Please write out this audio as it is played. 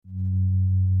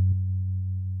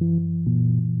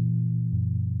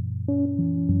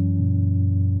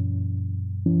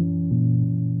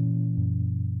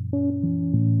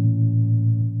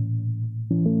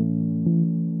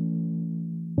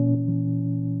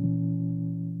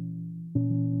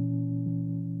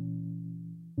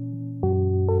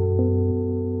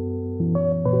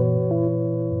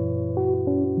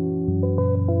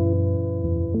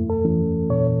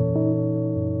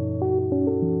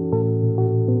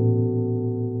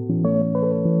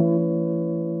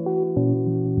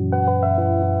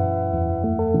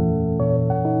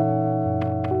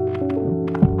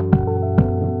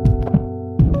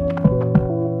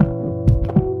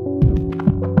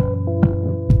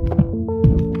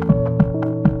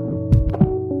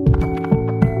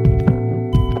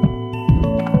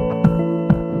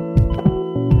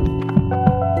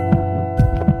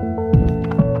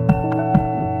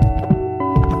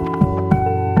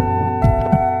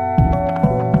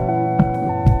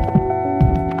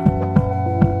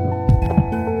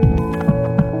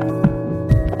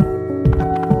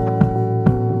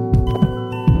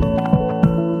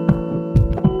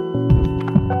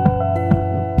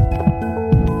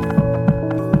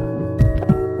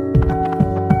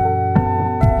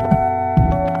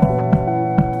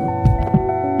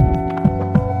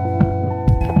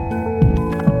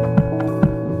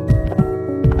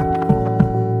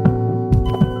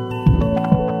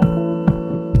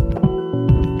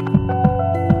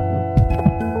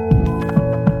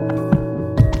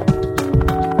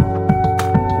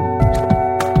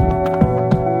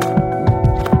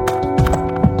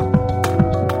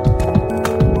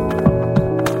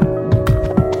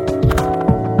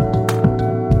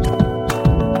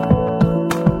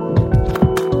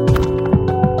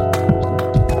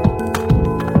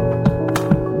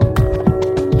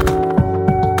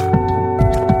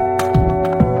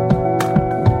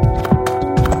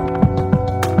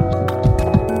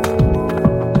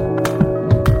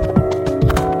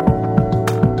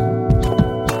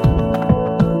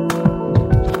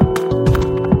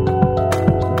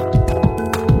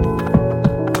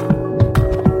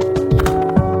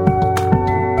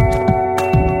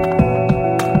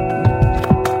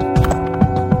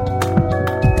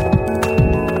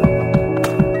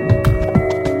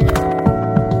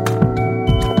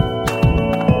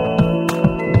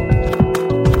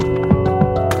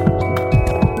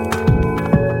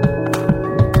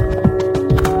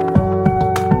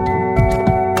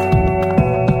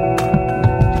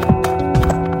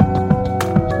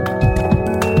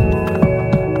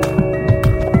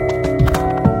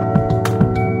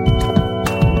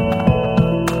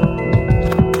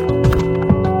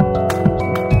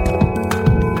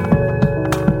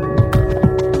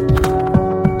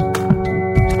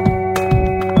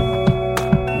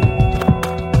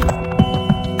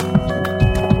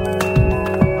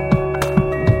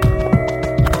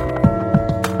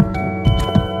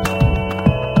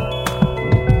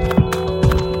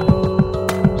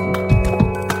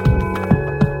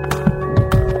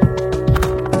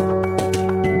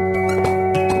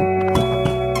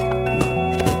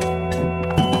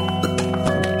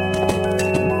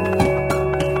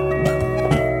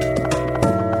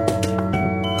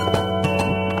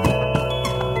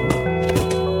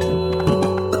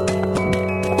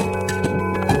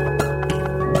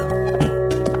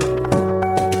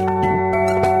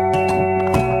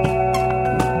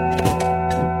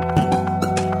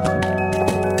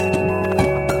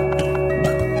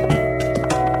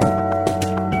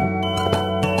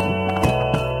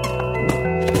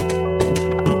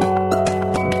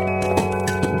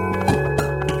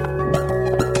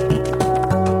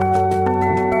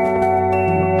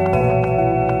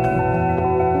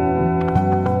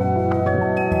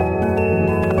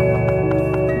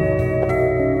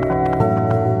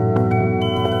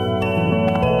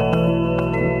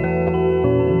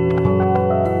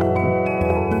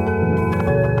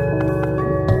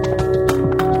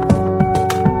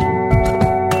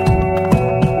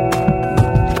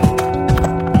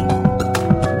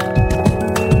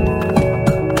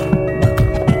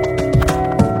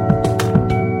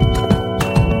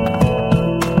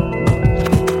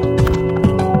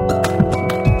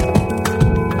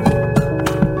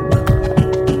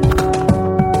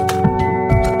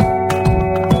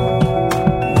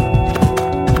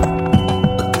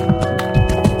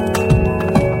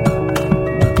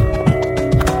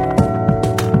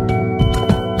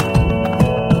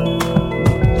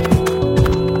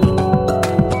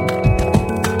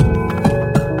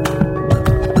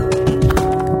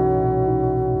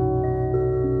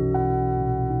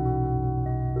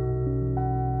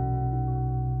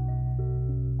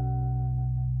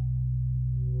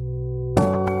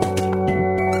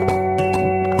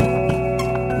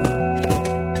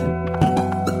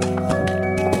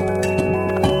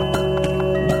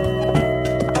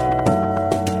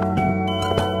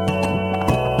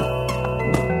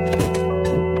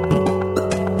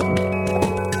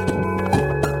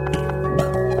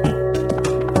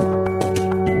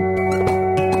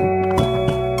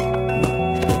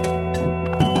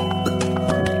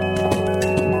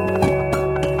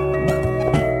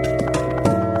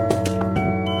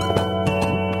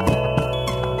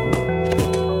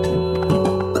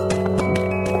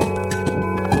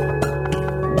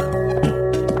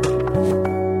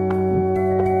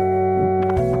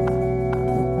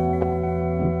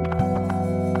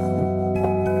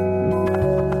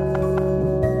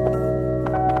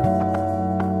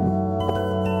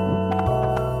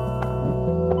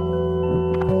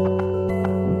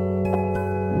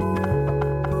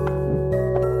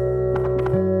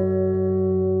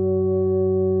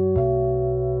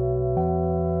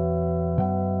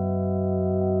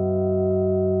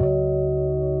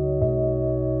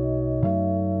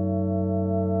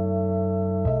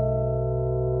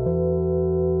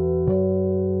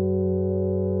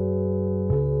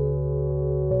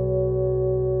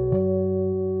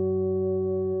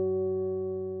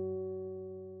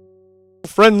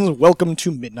friends, welcome to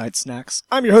Midnight Snacks.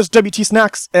 I'm your host, WT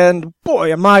Snacks, and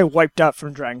boy, am I wiped out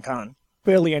from Dragon Con.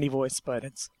 Barely any voice, but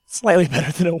it's slightly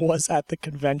better than it was at the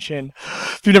convention.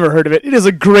 If you've never heard of it, it is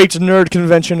a great nerd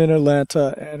convention in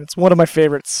Atlanta, and it's one of my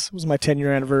favorites. It was my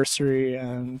 10-year anniversary,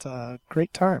 and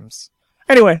great times.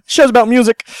 Anyway, the show's about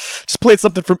music. Just played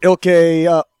something from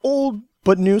Ilke, old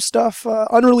but new stuff,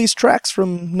 unreleased tracks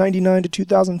from 99 to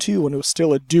 2002 when it was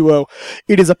still a duo.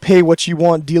 It is a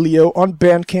pay-what-you-want dealio on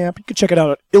Bandcamp. You can check it out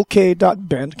at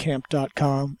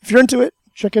ilke.bandcamp.com. If you're into it,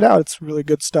 check it out. It's really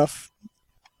good stuff.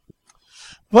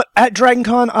 But at Dragon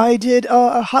Con, I did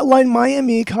a Hotline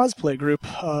Miami cosplay group.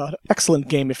 Excellent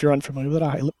game if you're unfamiliar with it.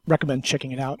 I recommend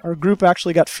checking it out. Our group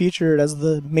actually got featured as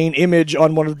the main image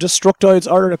on one of Destructoid's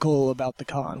article about the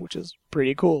con, which is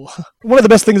pretty cool. One of the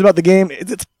best things about the game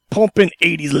is it's pumping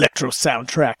 80s electro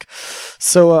soundtrack.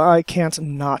 So I can't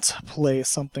not play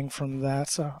something from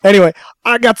that. Anyway,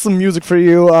 I got some music for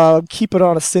you. Keep it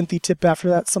on a synthy tip after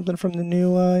that. Something from the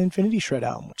new Infinity Shred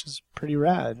album, which is pretty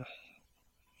rad.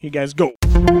 You guys go.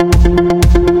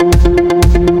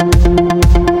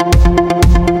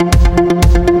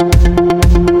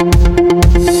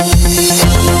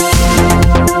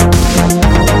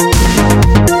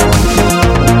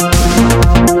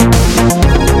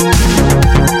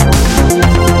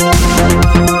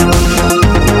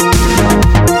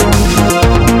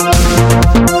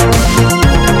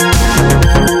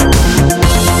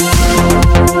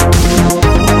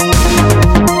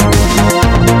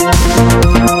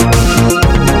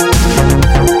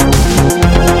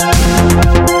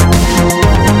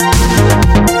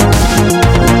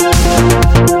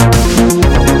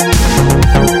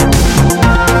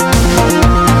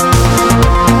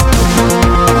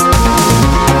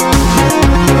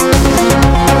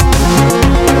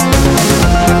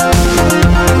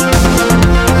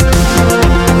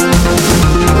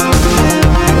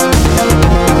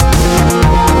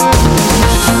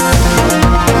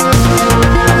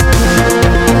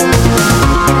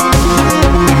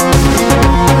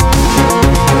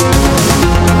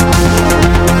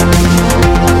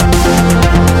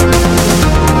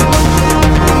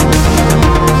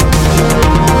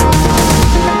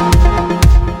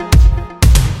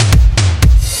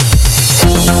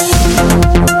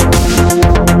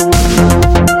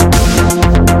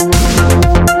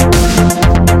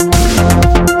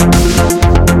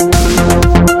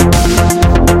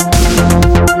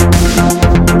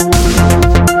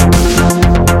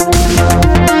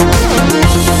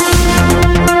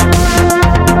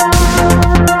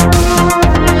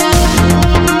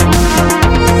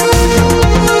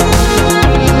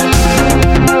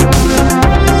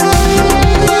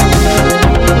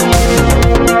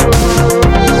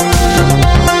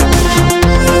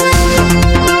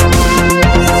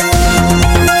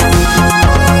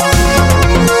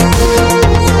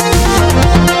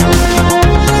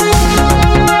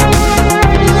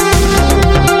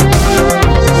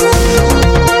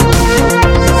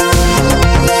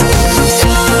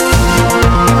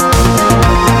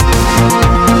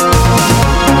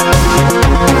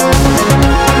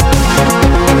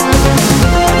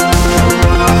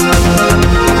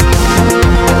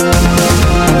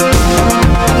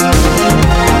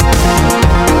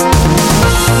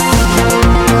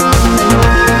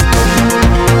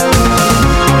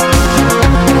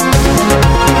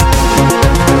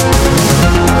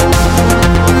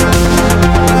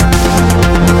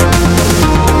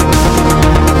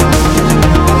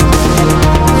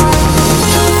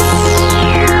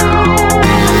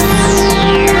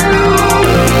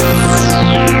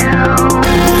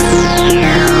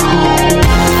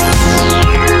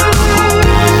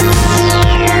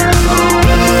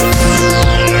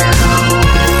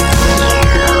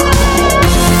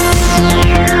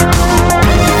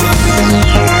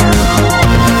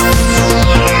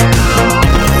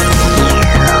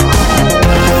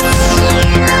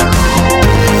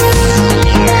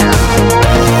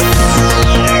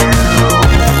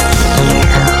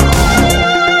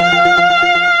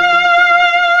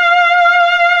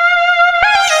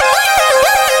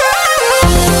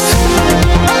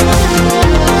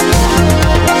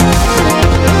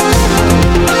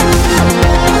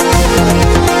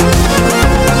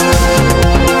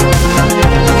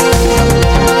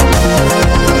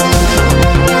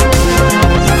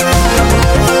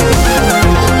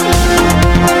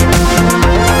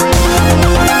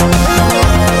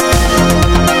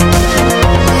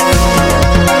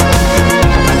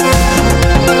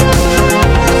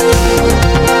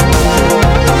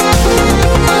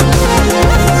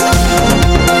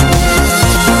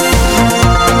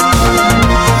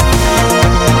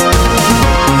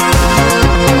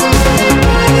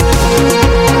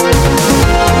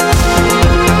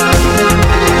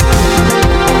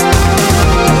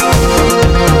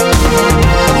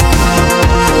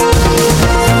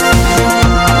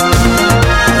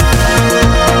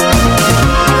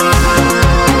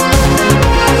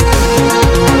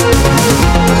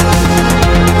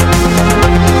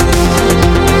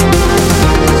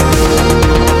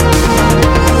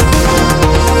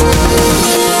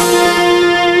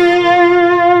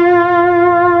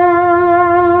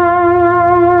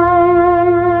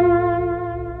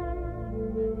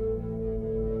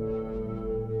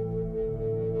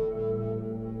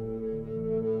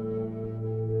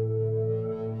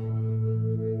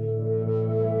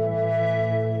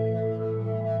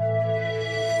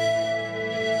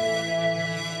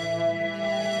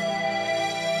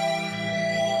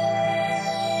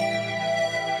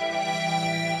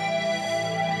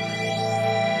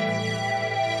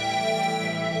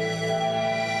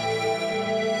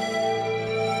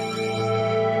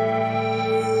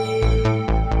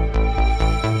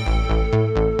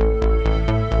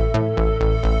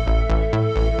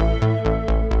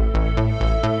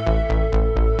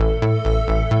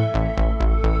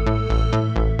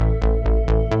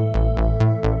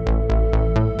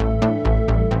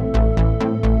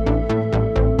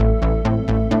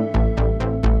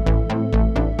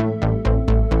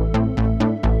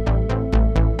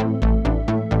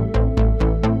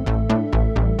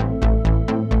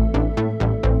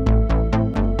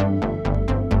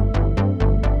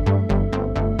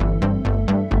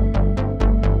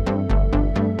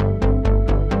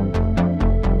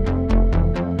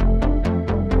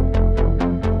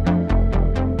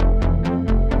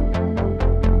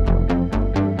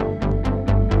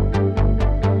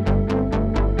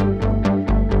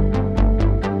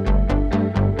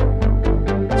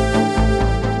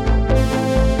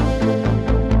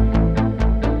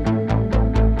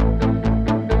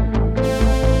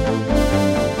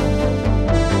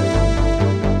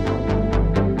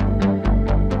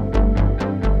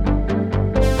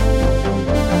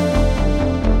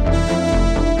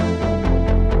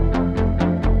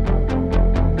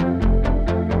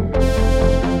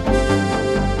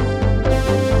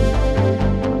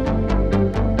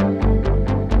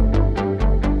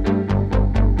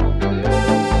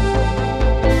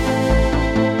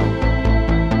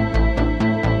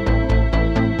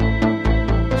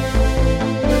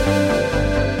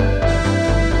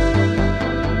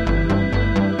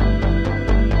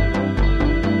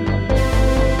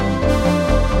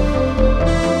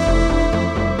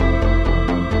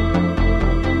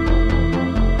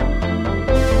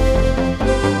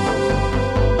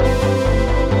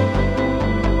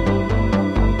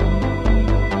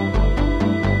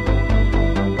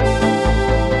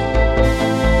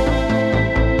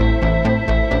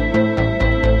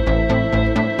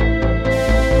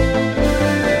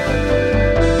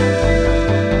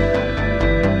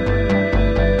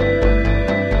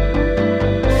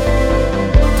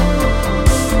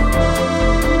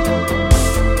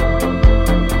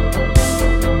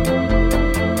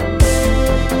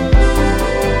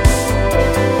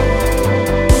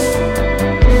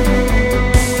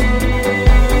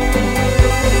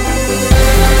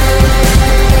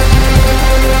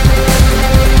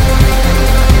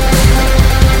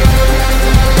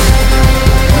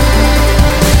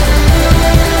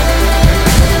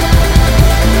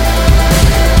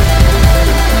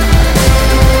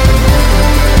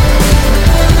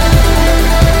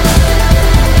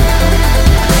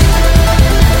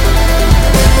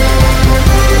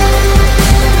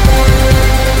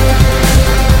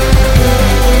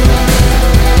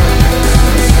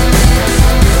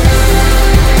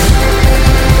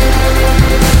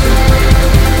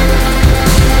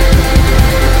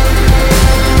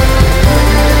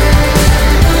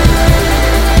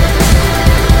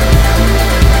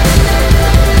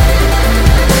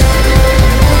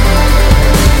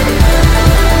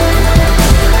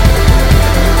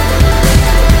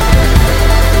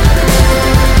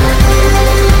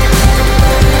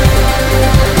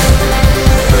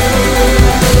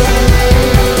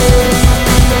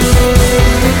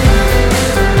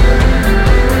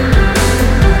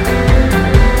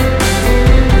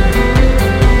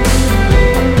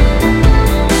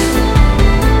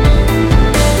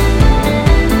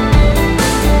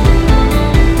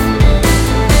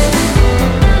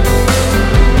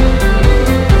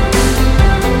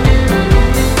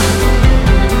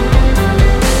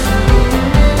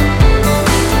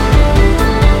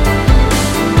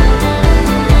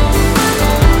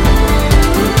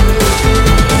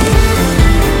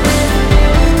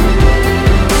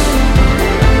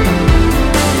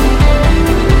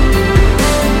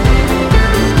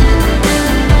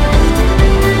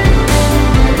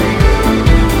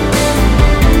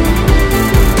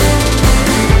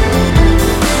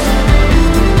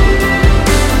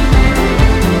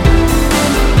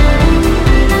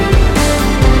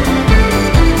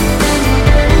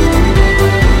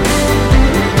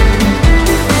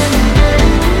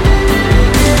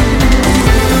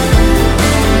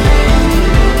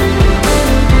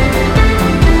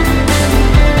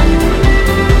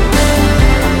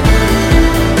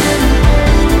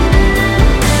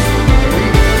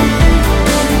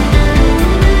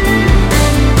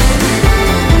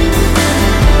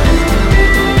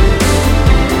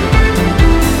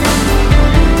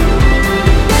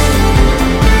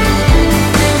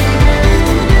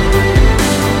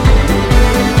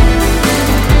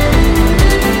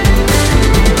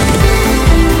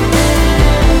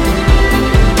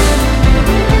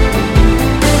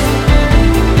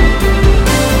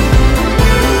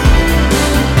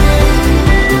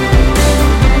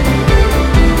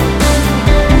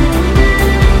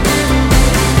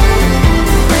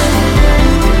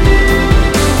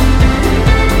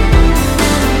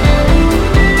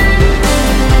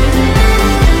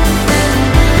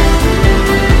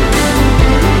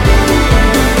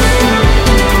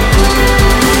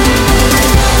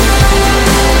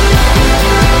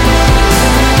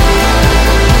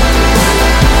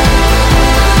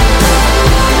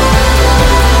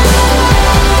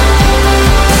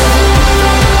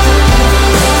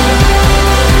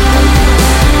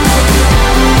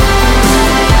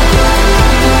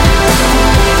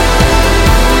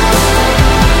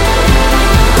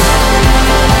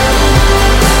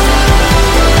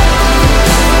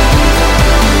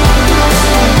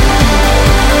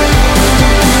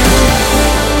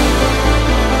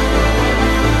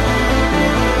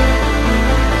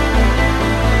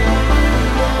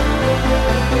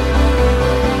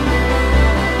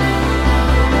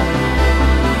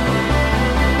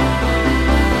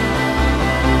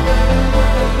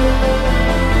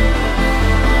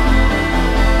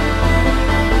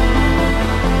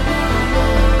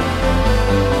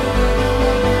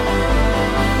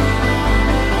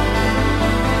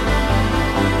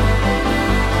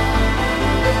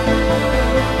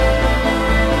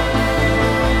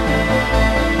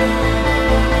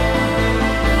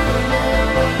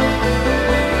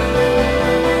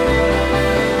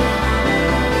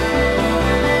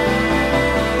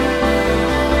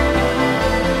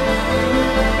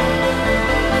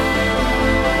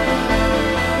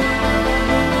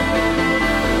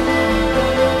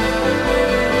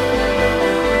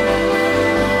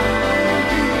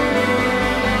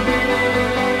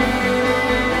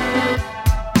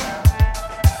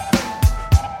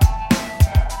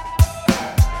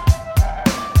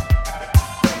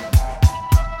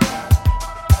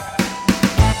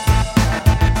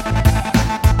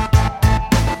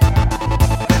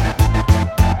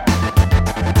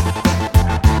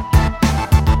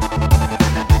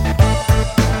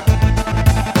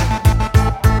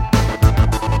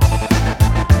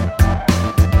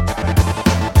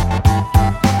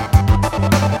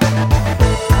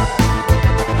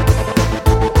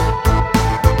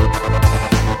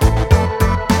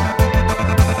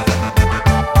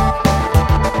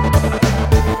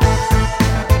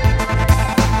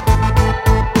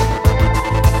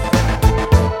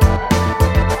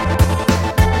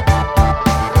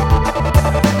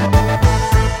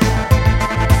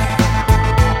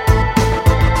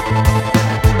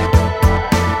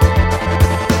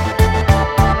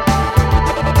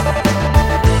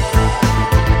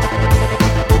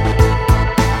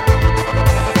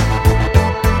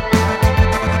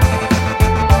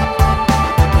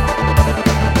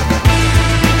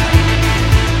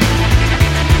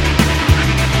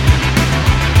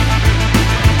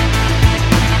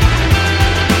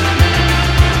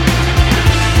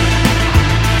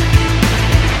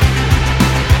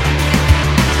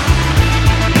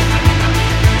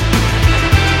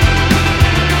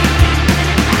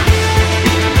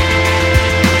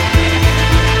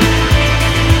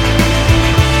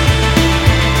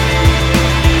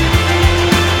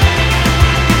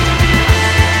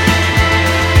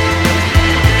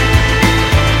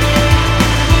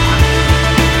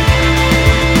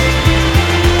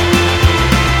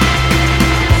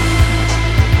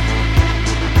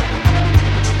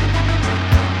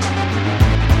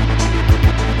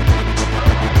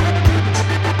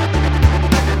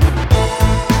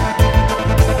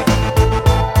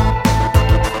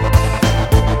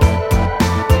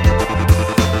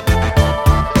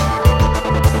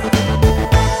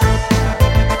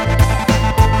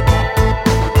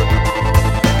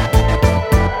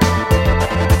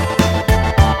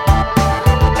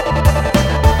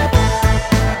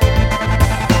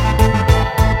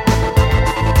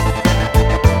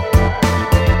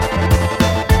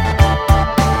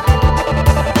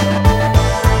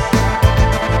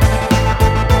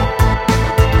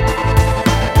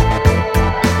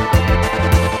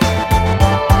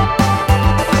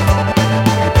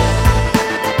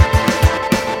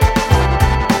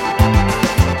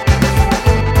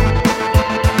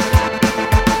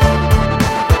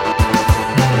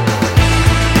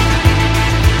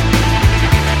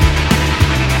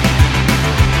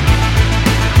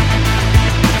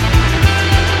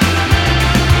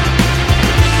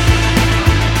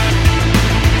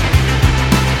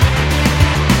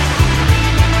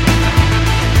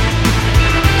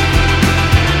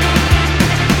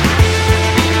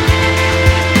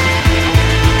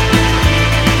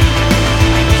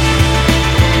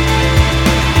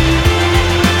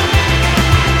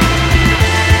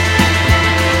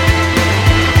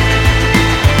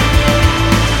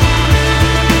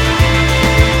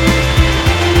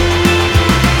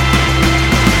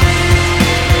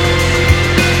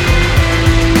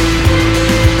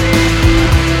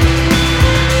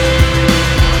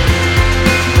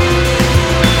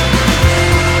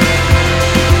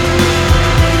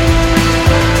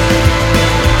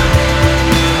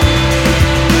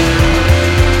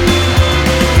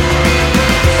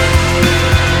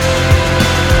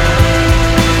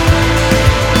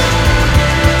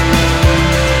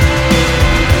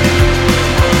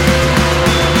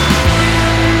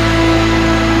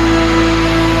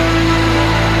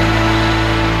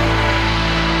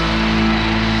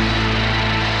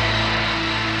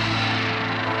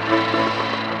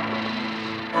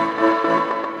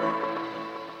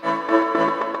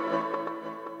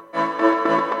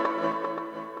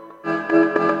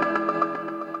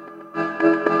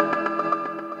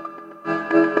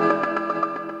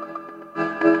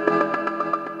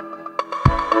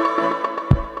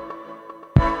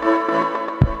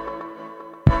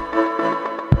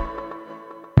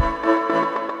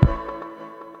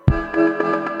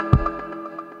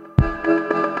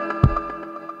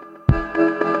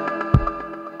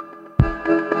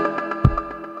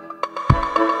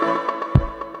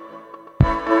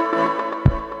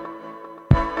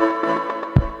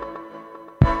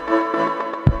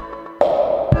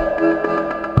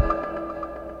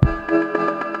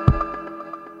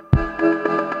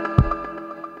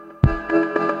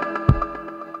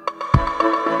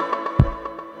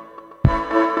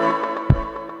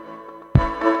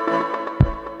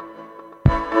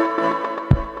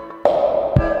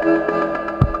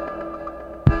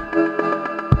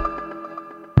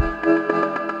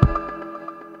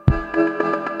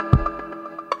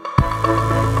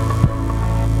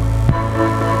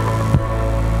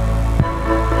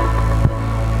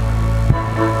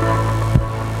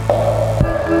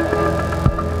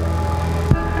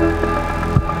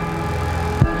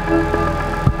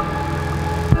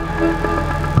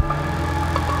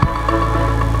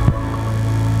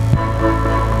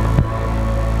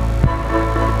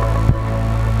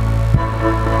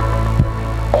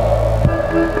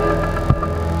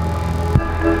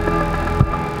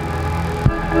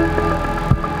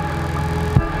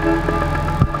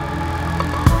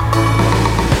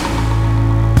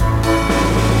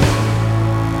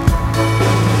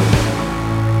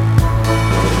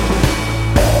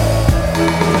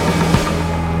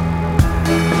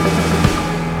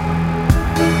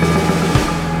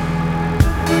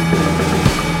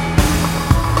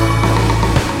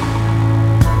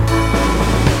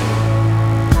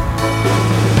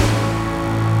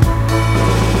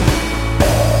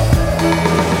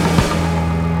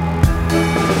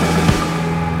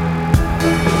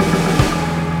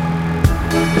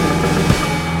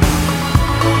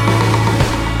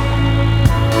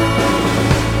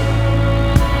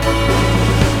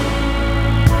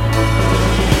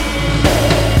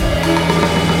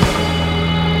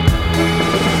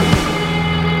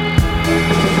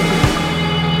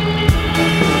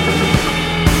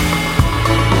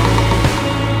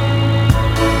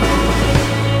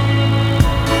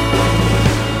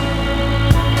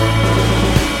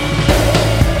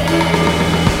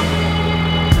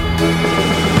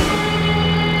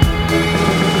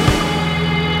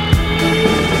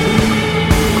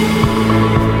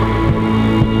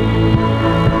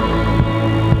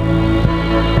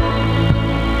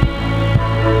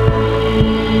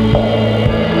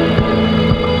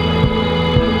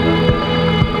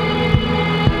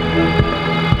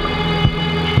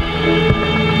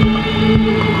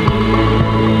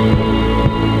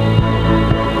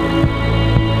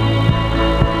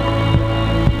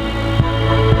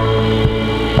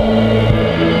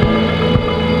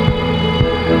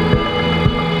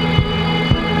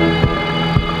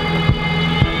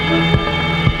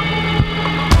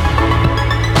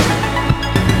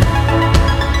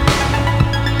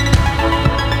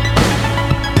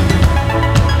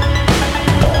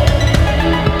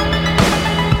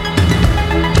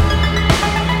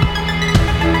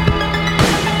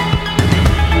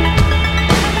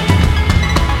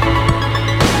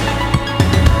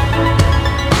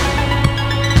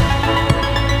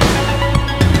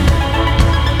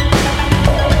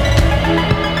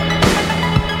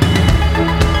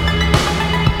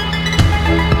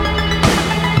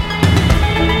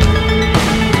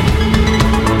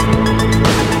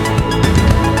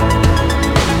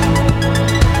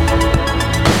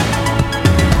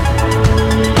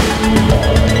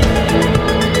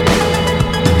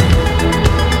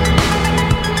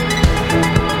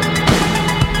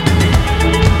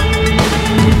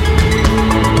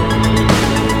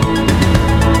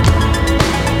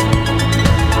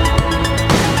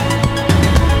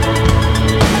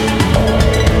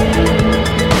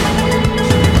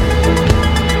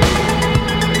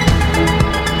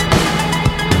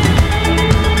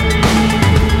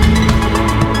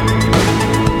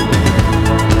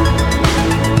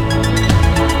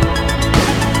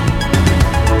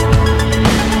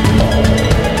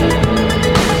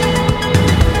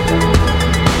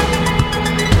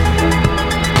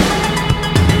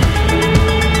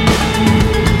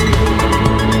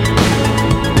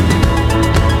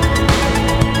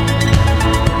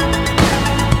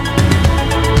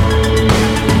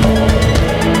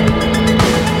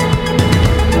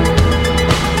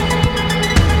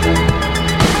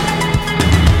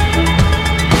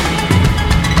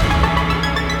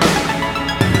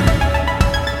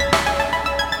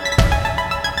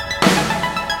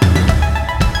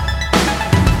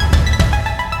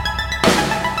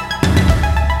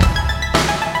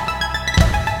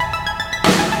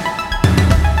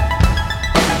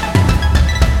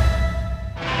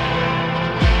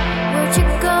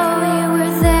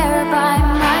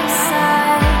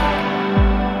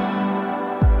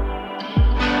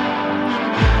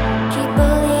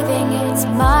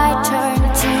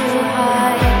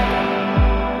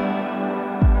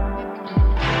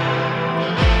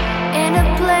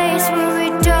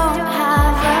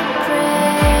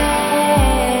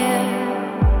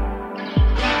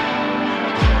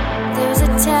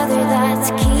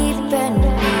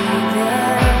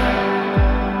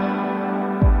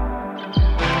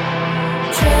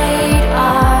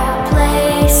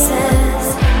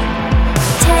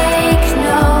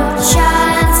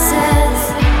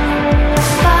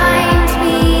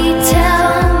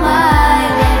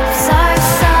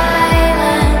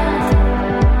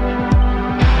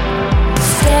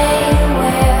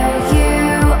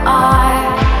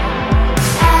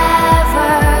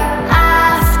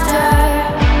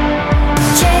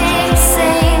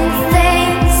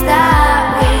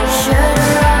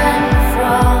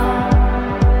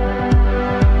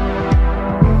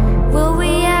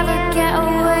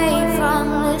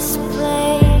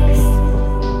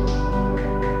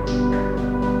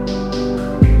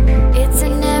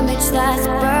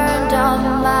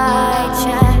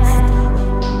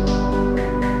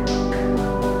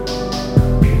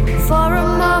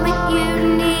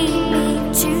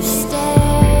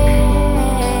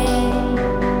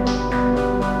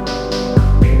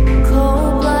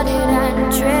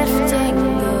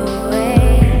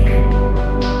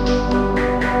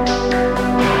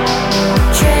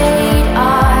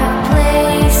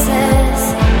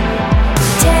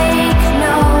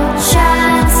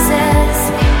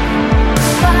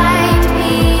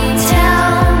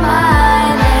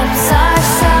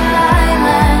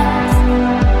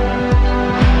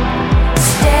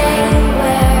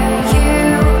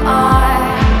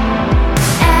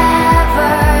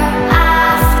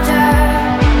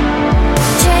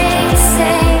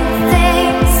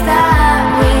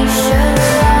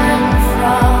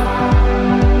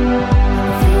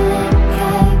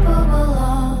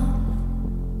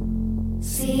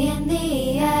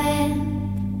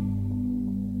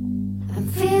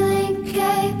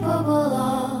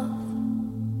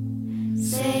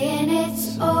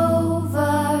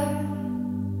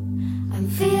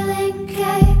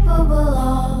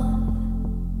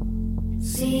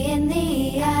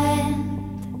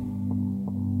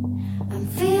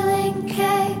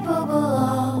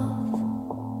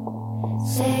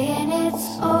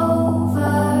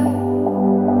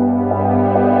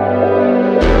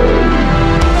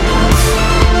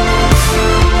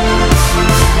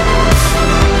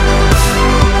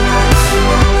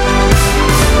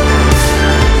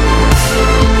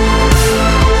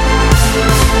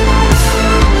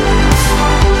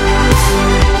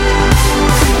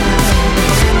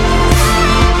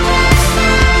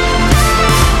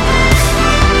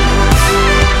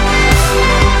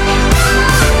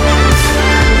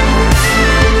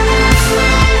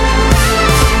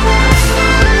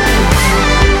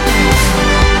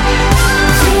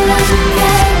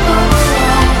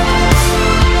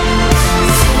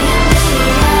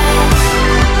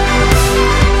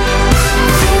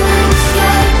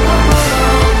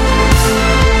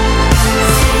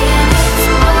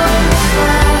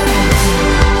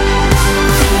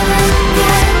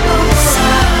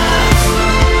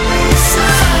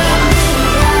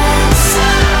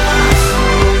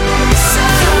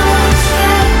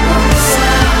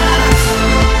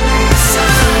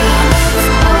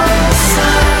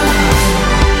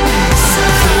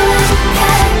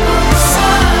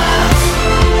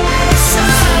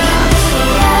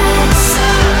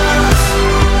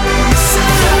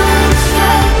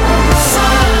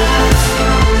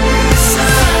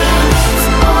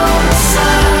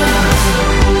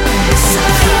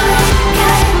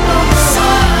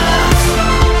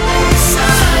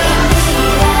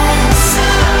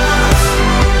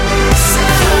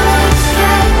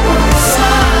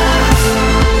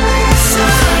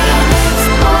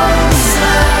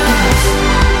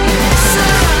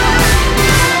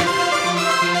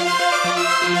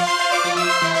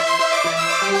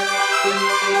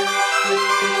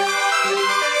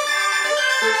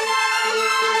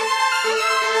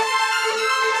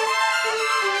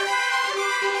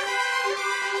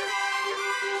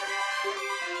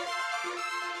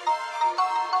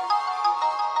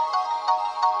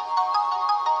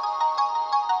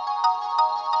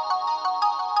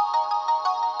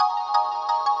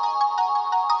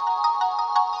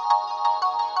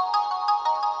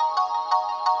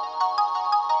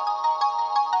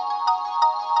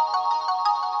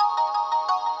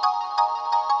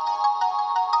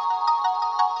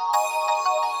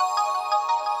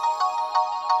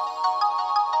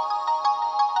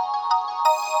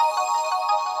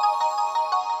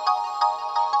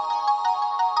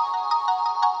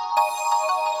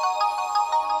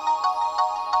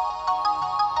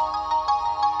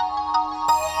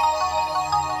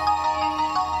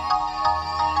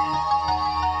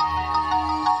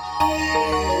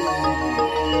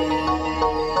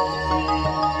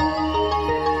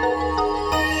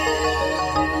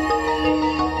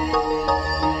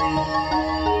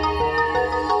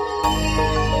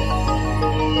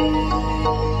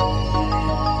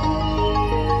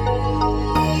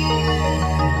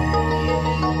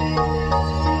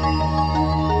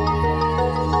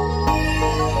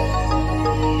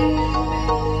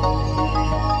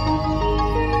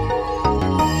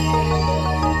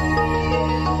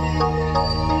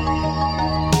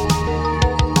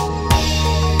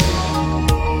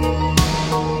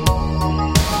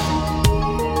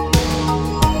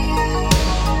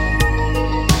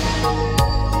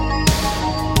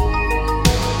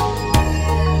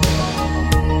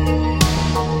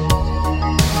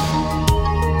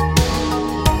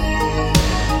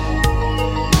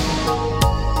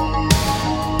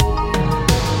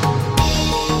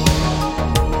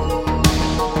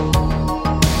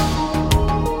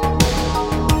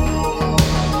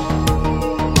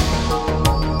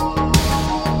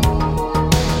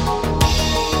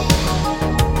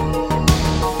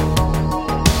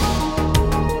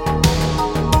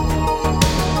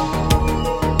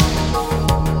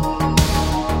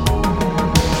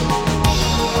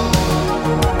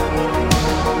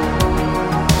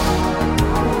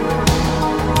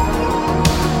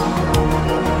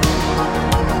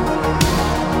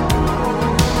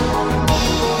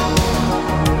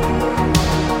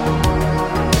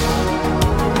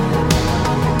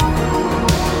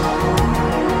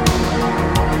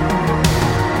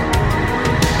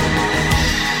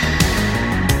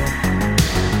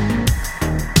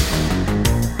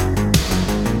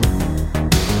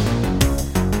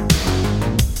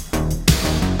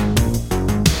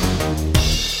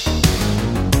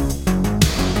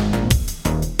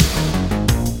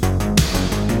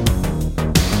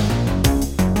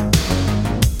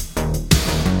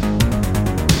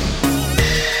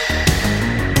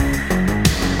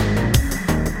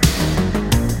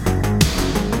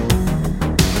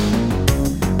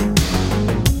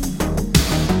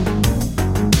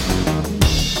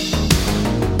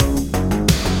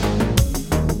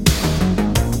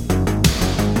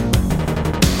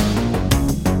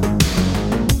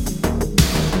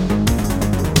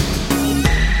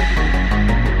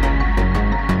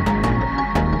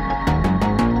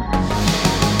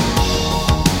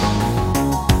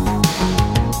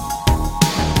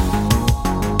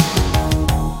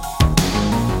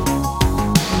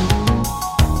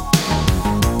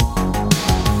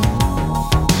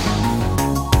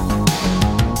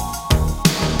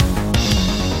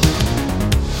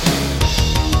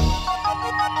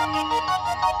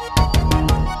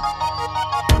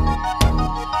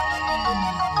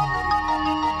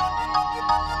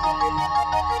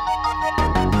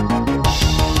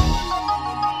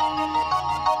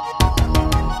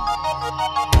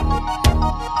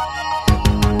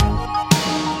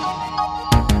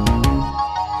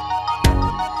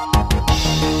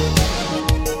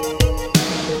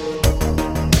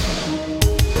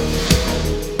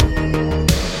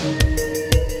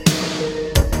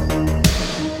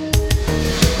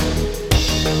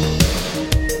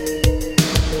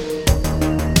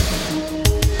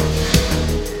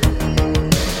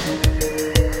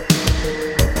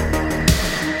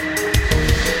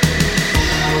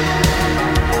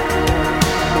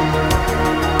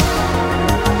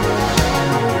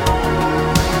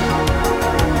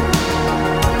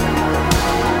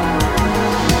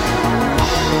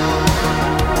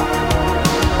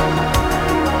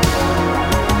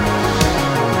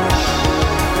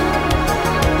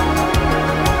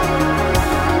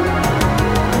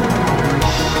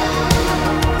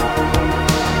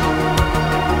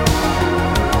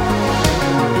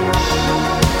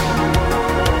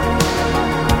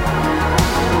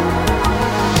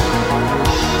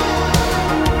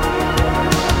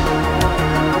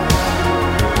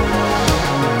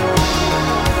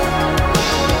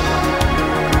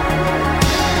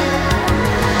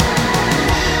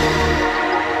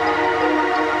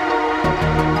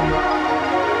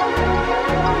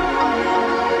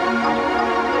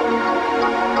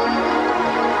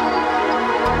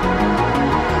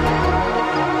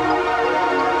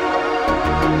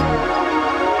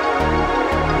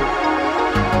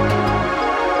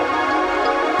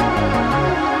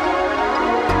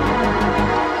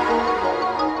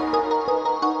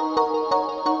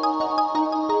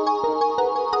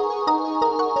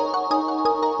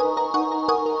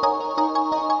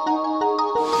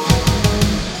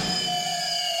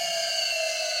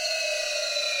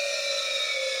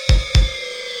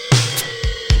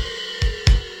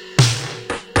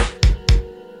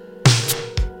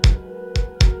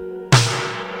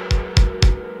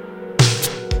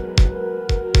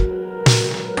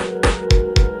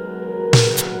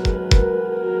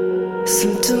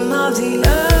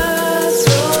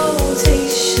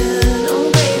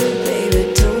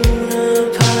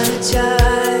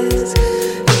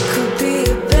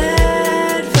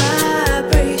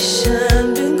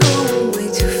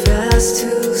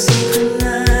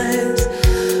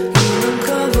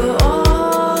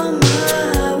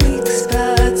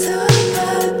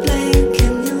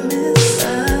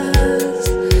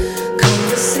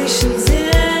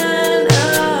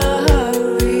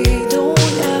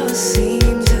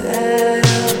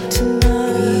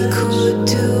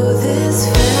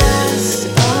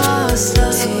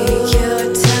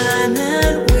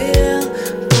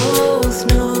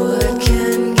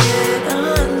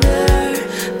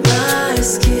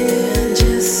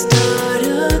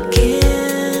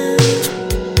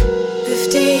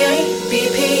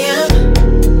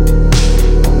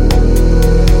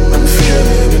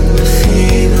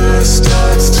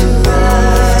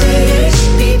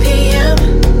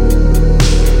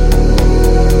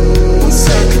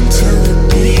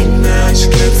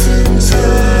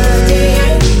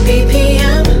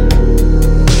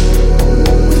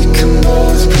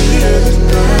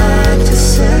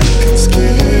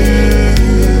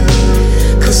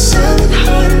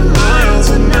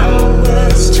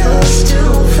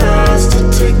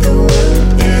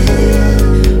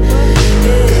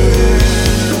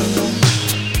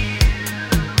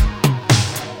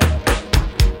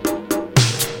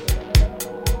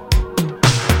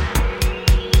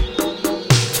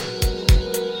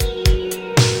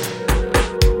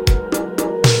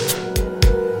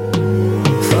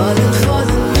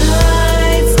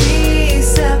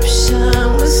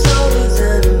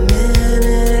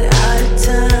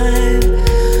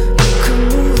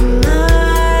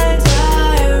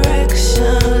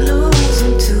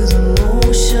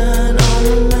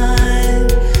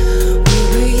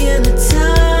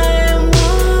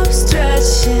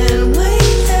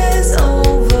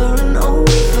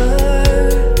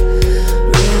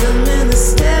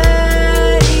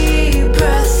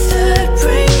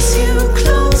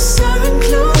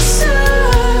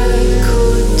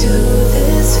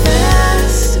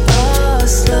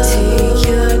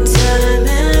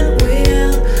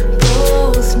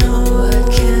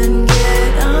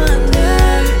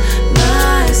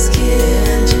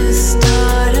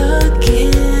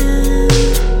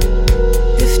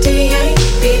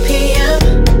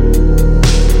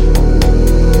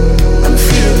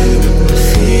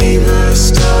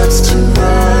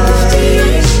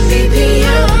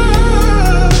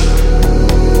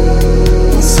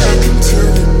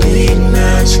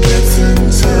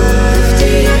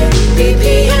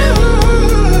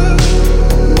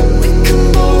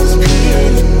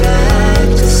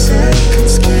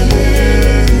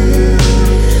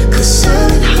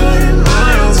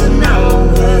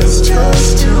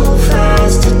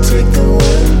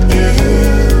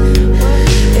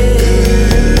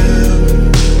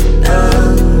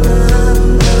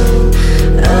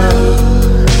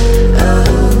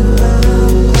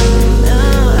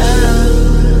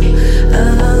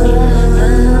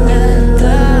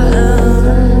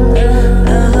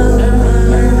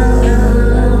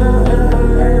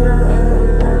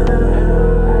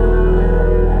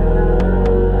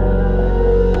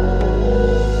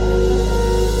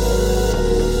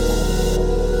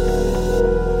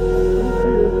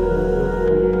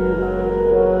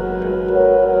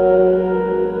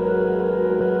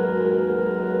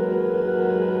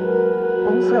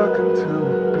 second to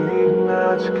a beat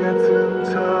match gets in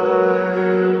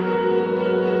time.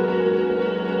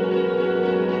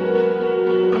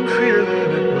 I'm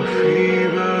feeling it, my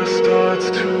fever starts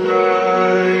to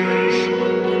rise.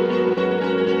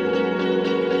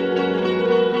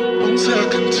 1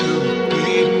 second to a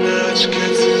beat match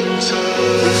gets in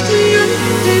time. Lift me up,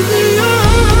 lead me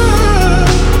up.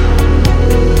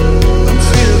 I'm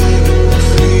feeling it, my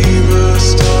fever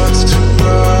starts to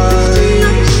rise. Lift me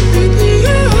up, lead me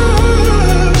up.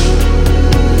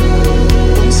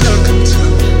 1 second.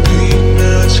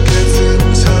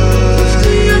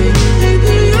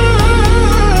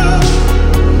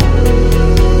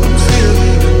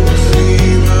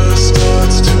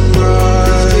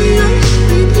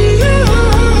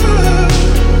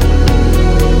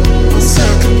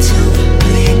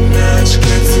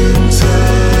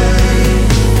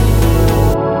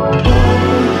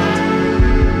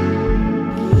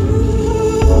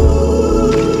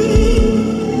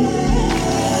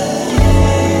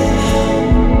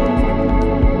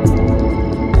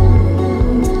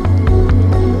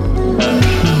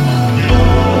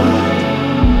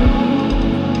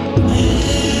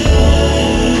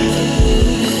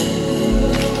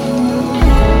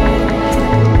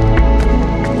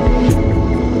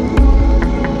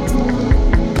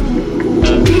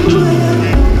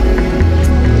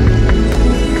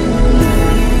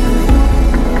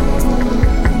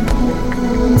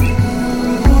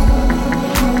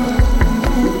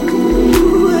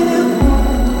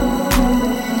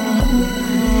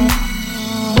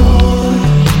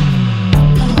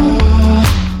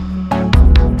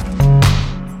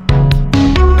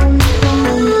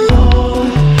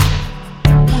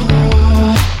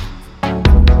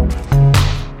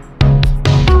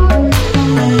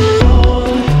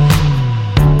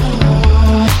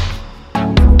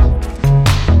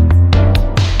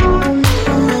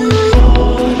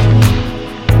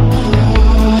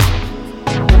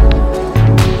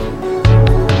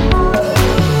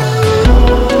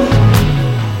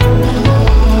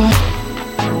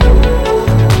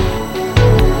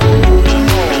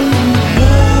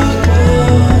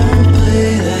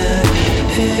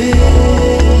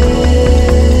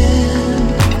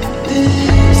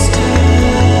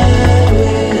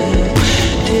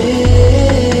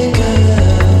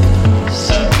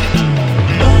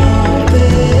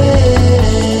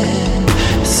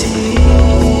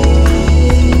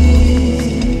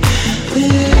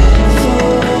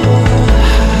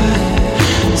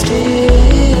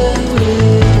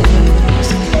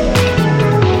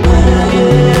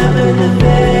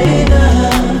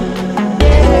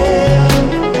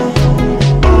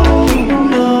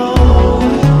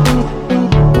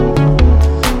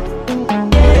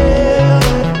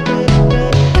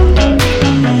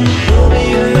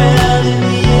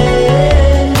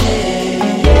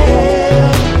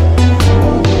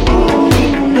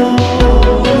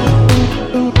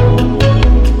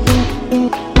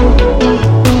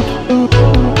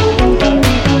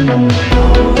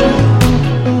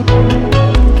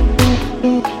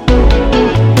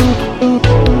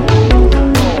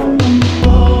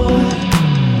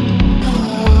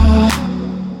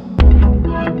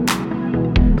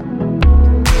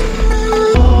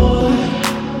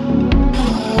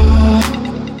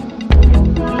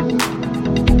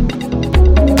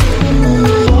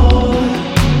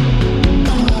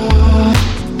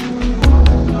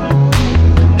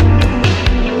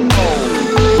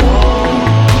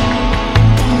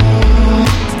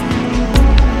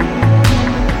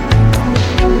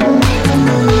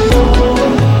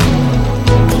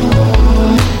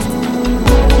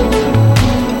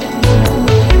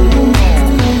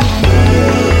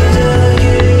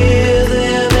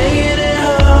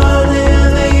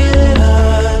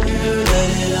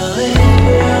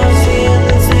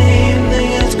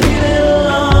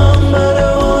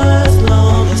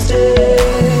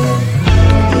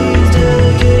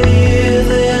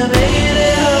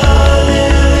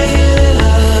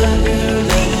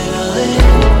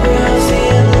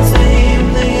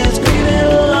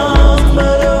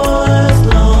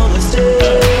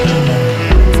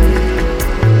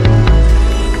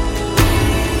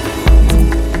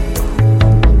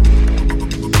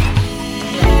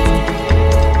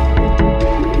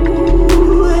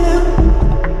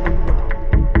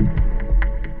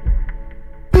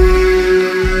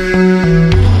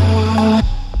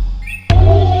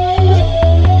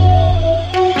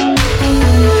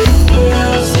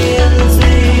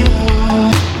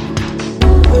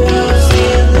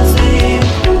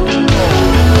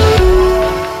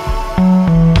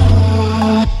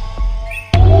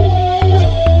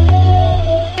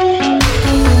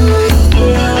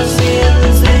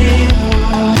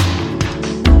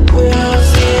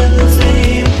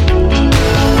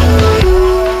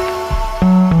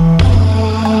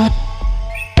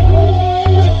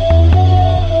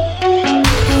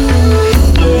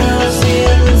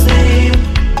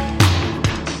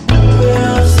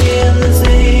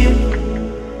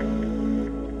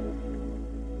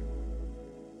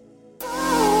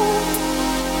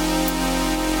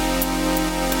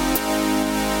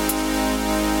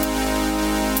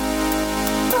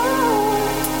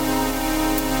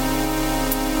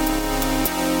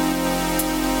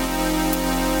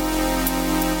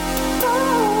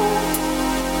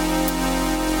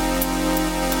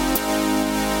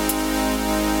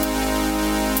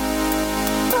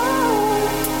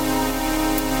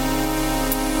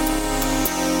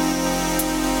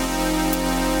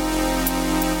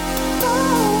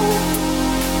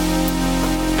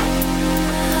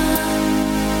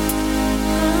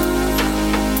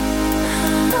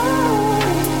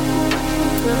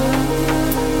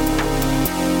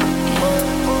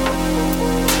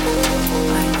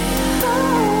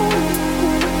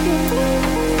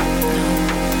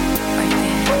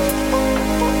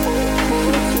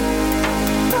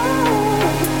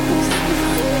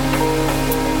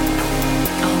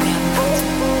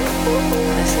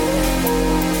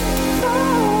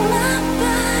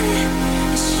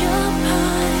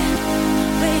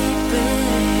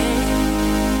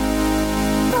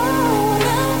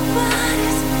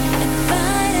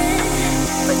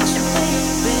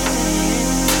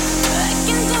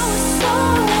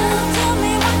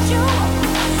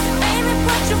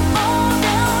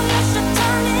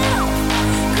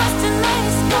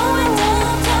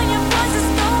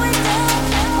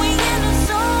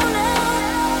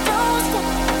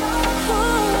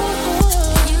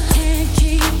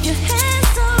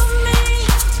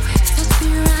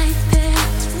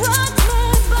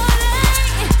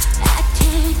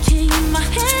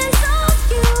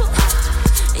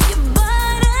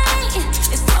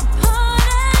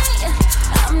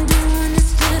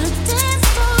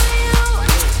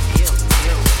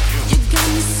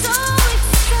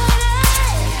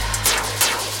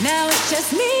 Now it's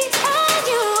just me and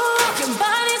you. Your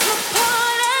body's my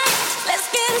party. Let's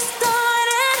get it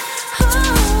started. Oh,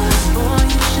 boy,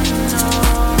 you should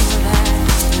know that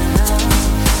your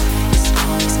love is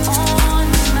always on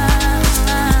my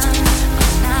mind.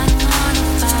 I'm not gonna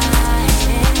fight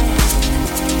it.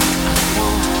 I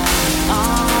want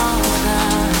all the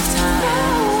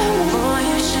time. Boy,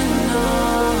 you should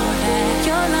know that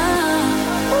your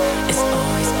love is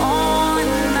always on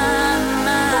my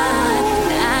mind.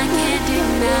 I can't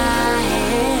deny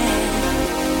it.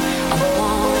 I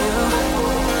want you. I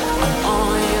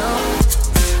want you.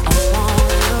 I want you. I want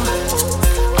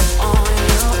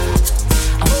you. I want you. I want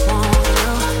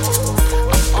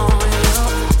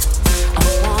you. I want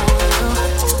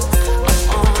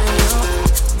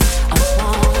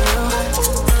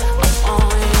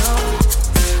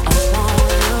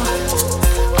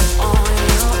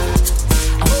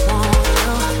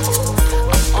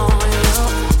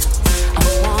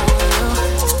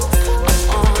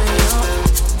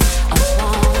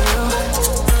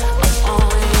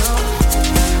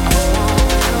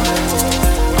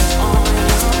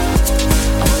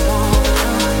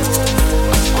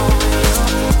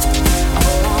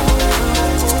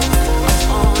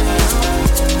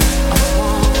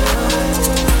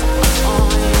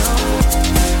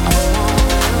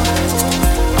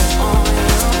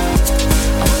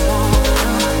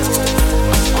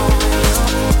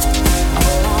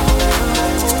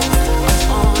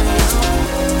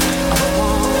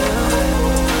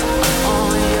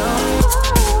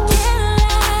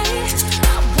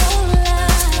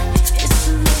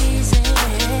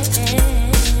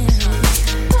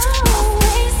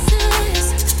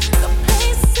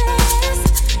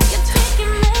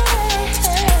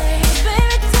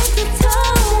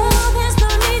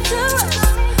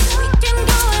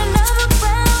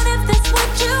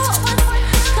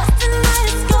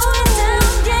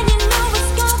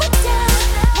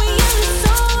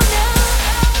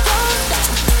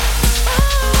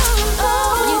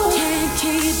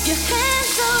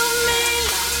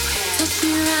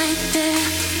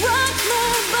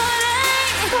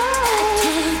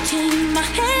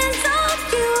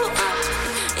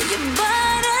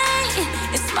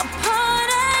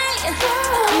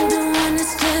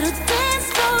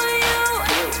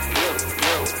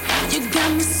I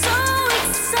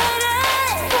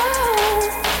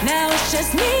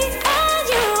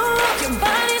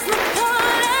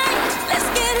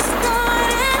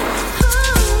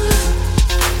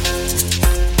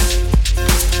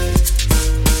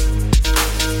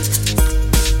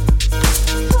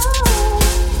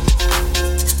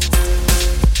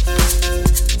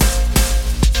you.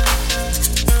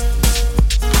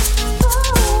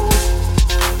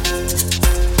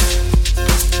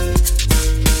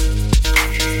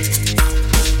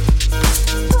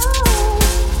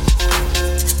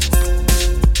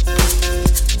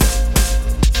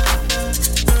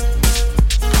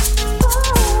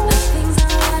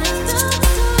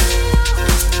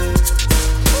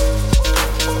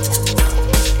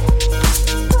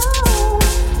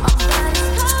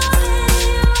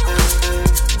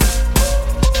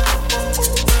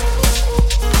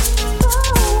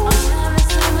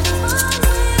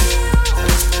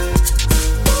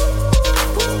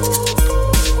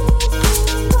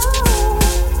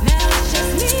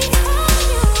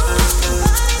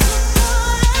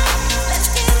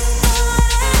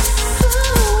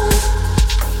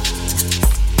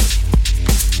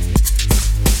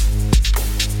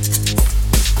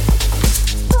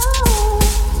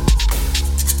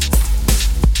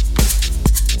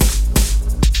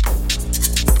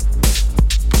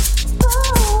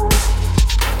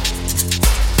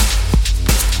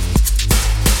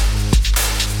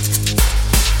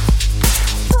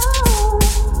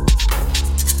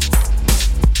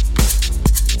 want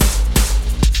you.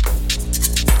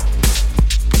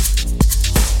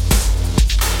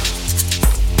 I want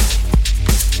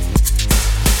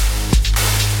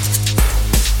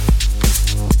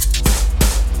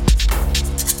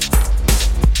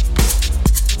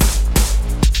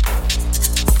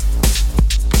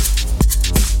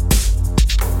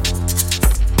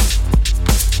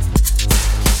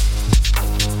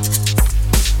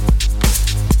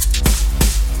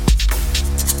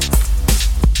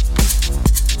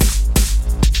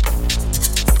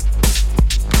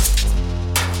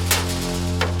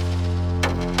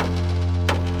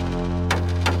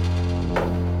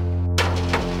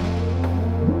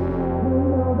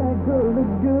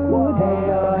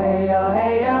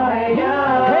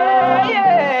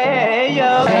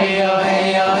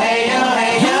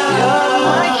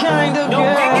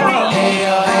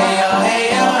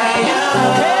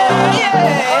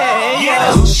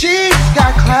She's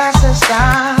got class and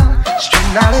style, street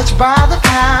knowledge by the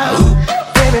pound.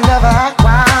 Baby never act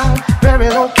wild, very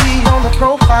low key on the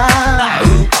profile.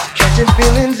 Catching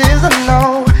feelings is a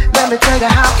no, let me tell you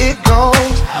how it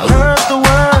goes. Heard the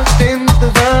word, spins the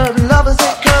verb, lovers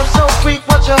it curves so freak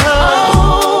what you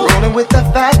heard. Rolling with the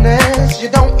fatness, you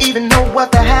don't even know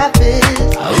what the half is.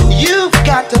 You've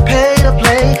got to pay to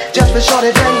play, just for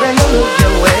shorty bang bang to look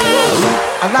your way.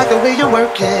 I like the way you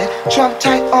work it, trump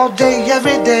tight all day,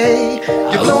 every day.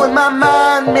 You're blowing my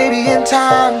mind, maybe in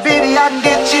time, baby I can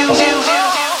get you.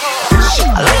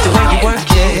 I like the way you work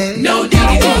it, no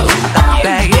diggity.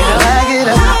 Bag it up, bag it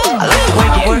up. I like the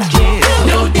way you work it,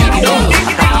 no diggity.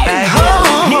 Bag it up.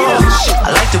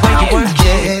 I like the way you work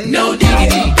it, no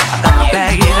diggity.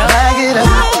 Bag it up, bag it up.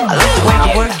 I like the way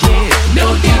you work it, no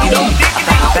diggity.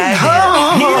 Bag it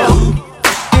up.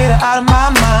 Get her out of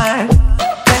my mind.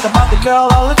 Think about the girl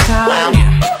all the time.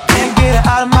 Can't get her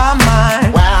out of my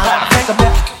mind. Think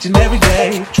about each and every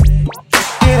day.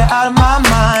 Get her out of my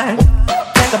mind.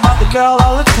 Think about the girl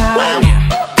all the time.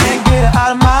 Can't get her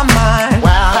out of my mind.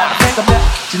 Think about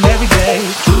each and every day.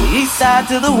 East side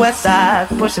to the west side,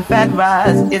 pushing fat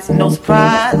rides, it's no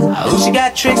surprise. She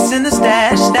got tricks in the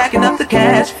stash, stacking up the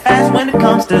cash, fast when it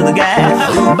comes to the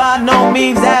gas. By no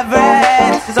means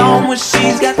average, it's on when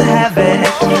she's got to have it.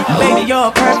 Baby, you're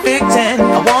a perfect 10,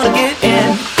 I wanna get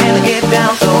in, and I get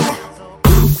down so.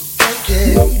 Work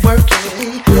it, work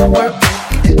it,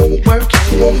 work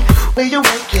it. Where you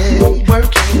work it,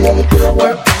 work it,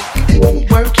 work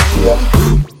it, work it.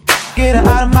 Get her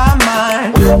out of my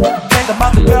mind. Think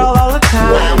about the girl all the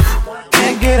time.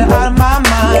 Can't get her out of my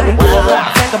mind.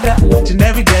 Think about each and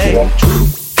every day.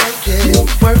 Work it,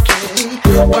 work it,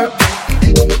 work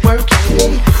it, work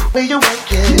it. Where you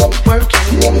work it, work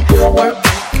it, work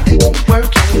it,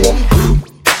 work it.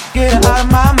 Get her out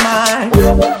of my mind.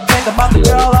 Think about the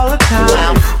girl all the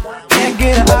time. Can't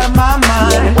get her out of my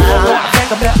mind.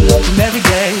 Think about each and every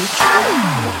day.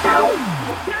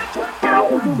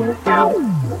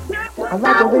 I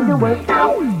like the way you work it.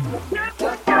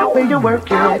 Way you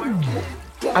work it.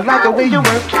 I like the way you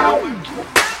work it.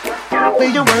 Way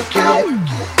you work it.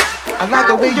 I like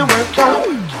the way you work it.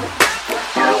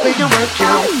 Way you work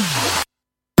it.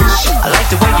 I like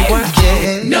the way you work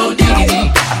it, no diggity.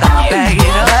 Bag it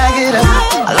up, bag it up.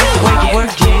 I like the way you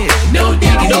work it, no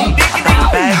diggity.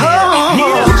 Bag it up.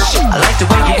 I like the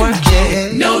way you work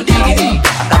it, no diggity.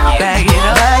 Bag it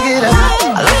up, bag it up.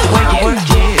 I like the way you work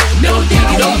it, no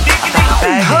diggity.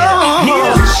 Bag it up.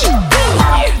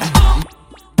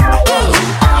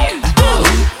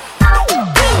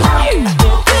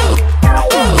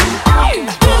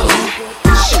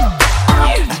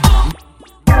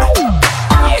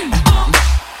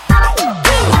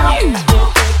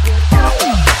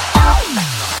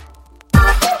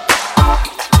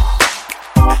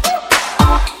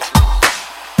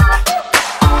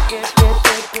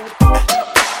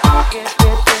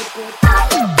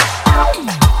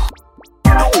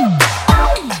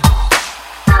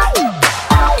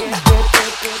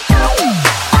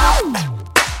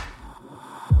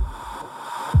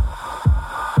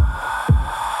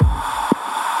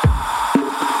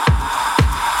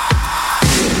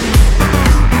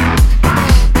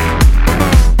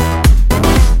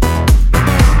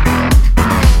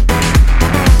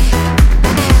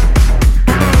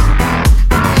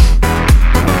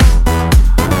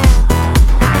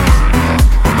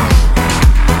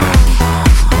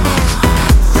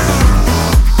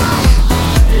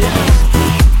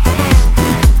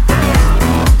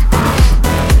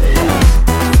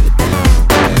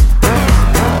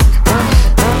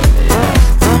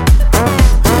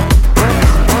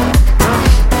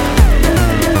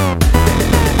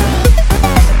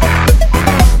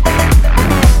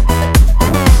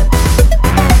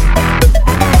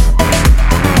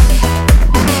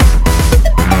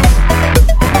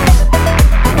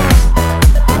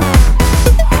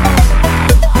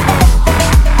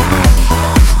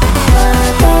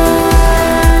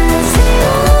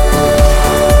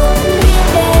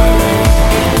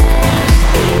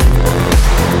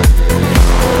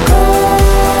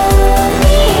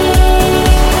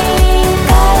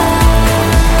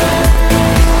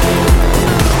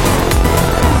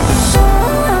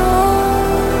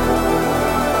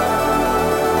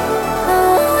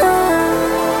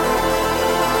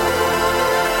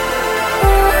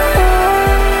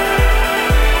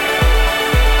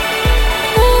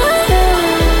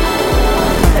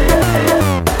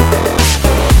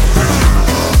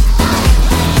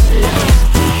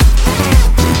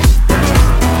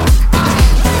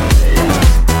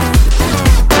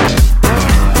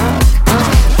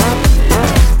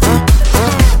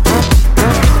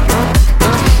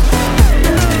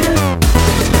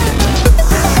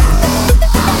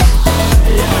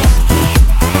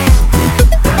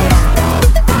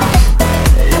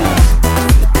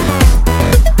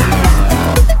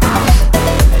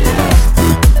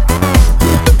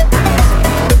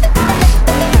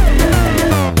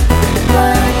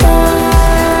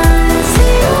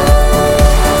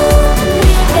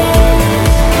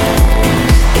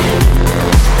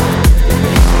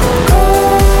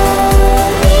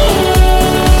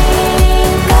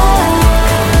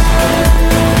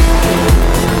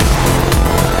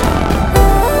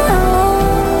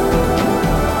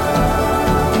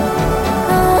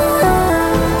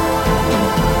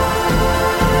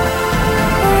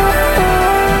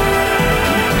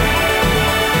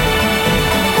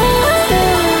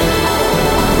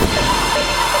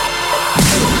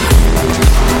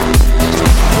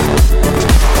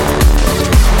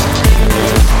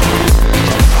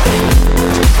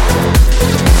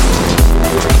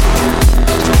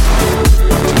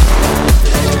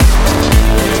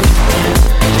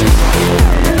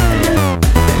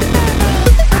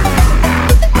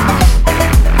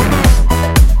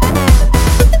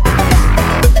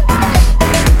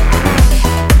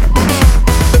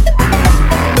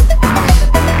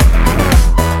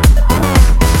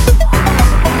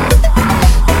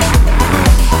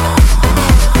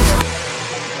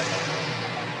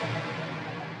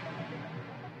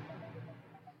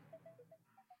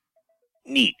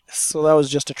 Neat. So that was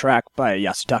just a track by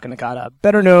Yasutaka Nakata,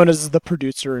 better known as the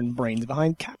producer and brains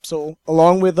behind Capsule,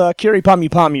 along with Kiri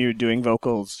Pamu doing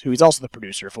vocals, who he's also the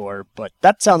producer for, but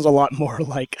that sounds a lot more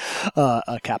like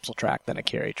a Capsule track than a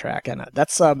Kiri track, and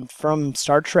that's from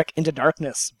Star Trek Into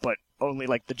Darkness, but only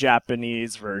like the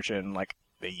Japanese version, like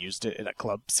they used it in a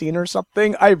club scene or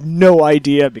something. I have no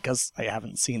idea because I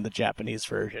haven't seen the Japanese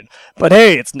version. But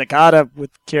hey, it's Nakata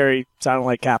with Kiri sounding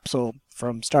like Capsule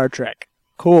from Star Trek.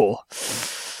 Cool.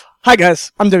 Hi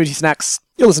guys, I'm WT Snacks.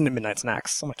 You're listening to Midnight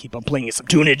Snacks. I'm gonna keep on playing you some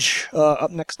tunage.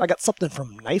 Up next, I got something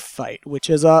from Knife Fight, which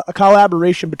is a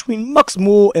collaboration between Mux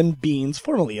Mool and Beans,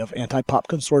 formerly of Anti-Pop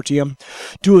Consortium,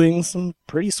 doing some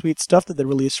pretty sweet stuff that they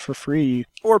released for free,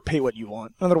 or pay what you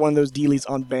want. Another one of those dealies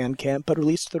on Bandcamp, but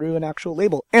released through an actual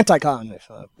label, Anticon,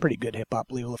 a pretty good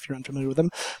hip-hop label if you're unfamiliar with them.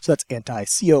 So that's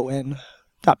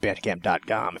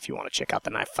anti-con.bandcamp.com if you want to check out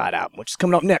the Knife Fight album, which is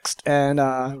coming up next. And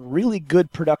really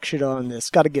good production on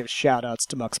this. Got to give shout-outs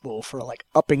to Mux Mool for like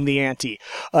upping the ante.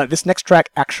 This next track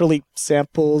actually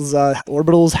samples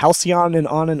Orbital's Halcyon and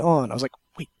On and On. I was like,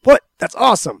 wait, what? That's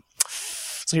awesome.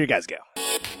 So here you guys go.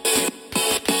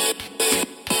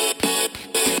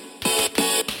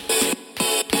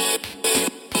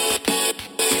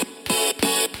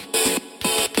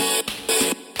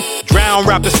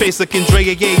 Rappers face like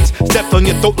Andrea Yates. Stepped on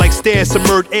your throat like stairs,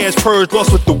 submerged airs, purged,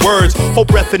 lost with the words. Whole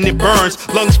breath and it burns.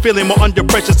 Lungs feeling more under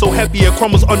pressure, so heavy it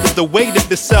crumbles under the weight of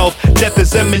the self. Death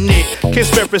is imminent. Can't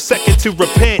spare a second to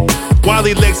repent.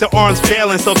 Wily legs and arms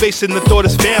failing. Salvation, the thought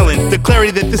is failing. The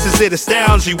clarity that this is it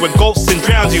astounds you. Engulfs and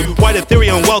drowns you. White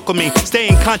ethereal welcoming.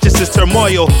 Staying conscious is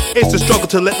turmoil. It's the struggle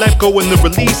to let life go in the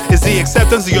release. Is the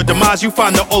acceptance of your demise. You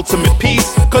find the ultimate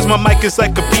peace. Cause my mic is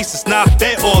like a beast. It's not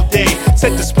fed all day.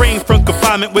 Set the spring from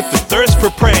confinement with the thirst for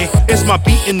prey. It's my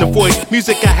beat in the voice.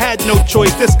 Music, I had no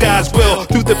choice. This guy's will.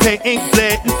 Through the pain, ink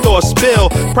bled and thought spill.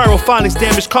 Pyrophonics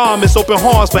damage calmness. Open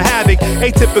horns for havoc.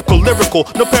 Atypical, lyrical.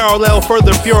 No parallel.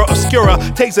 Further, pure, obscura.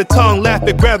 Takes a tongue, laugh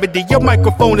at gravity. Your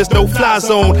microphone is no fly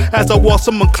zone. As I walk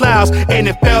some clouds, and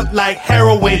it felt like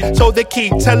heroin. So they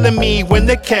keep telling me when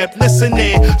they kept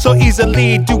listening. So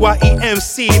easily do I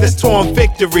EMC this torn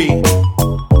victory.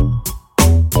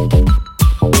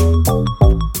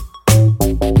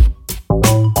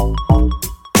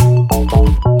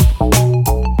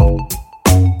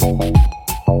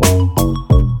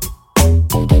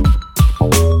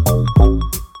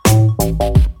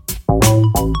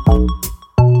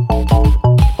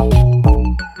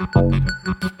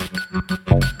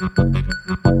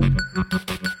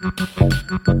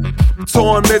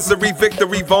 Torn misery,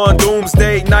 victory, Von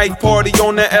Doomsday. Night party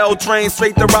on the L train,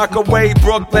 straight to Rockaway.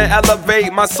 Brooklyn,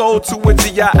 elevate my soul to a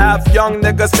GIF. Young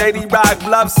nigga, steady rock,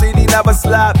 Bluff City, never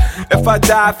slap. If I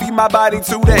die, feed my body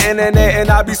to the internet, and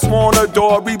I be sworn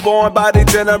adored. Reborn by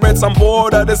degenerates. I'm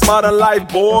bored of this modern life,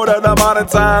 bored of the modern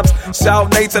times.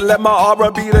 Shout nature, let my aura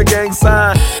be the gang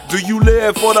sign. Do you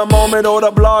live for the moment or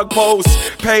the blog post?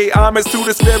 Pay homage to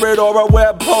the spirit or a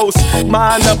web post.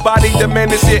 Mind the body,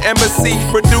 diminish your embassy.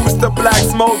 Produce the black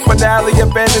smoke, finale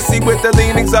of fantasy with the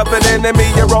leanings of an enemy,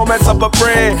 your romance of a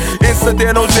friend.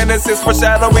 Incidental genesis,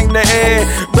 foreshadowing the end.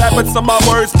 Rapping to my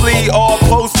words, plea, all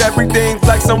post everything.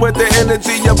 Flexing with the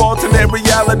energy of alternate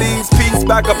realities. Peace,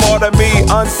 back a part of me,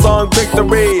 unsung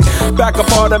victory. Back a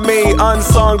part of me,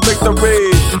 unsung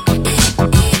victory.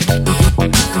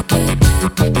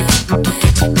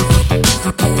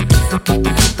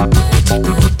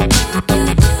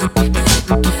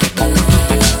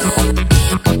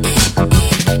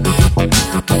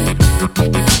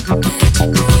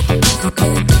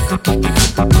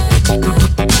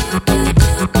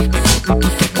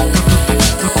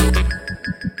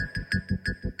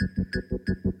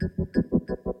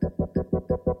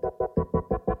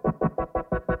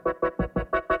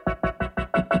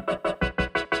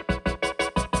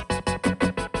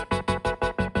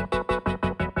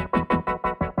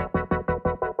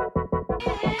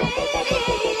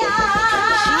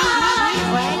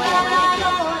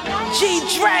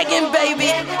 G-Dragon,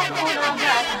 baby.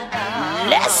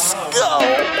 Let's go.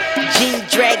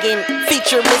 G-Dragon,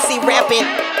 feature Missy rapping.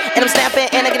 And I'm snapping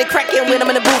and I get it cracking when I'm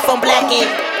in the booth, I'm blacking.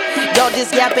 Y'all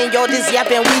just yapping,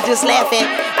 we just laughing.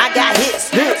 I got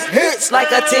hits like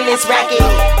a tennis racket.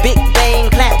 Big bang,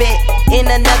 clap it, in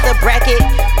another bracket.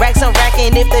 Racks on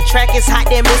racking, if the track is hot,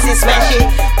 then miss it, smash it.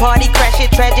 Party crash it,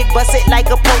 tragic, bust it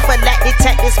like a prophylactic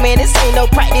tactics. Man, this ain't no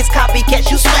practice, copycat,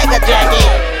 you swagger jacket.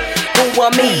 Who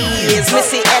are me is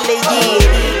Missy Elliott.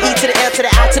 E to the L to the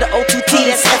I to the O to T,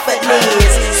 that's effortless.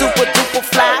 Super duper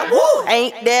fly, woo,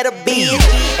 ain't that a bitch?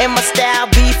 And my style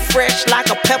be fresh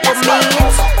like a peppermint.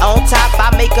 On top,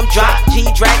 I make them drop.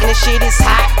 G-Dragon, this shit is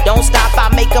hot. Don't stop, I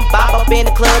make them bop up in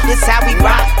the club, this how we rock.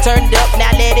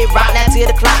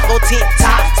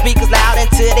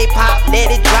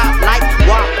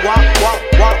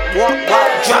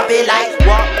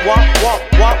 walk,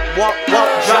 walk, walk, walk,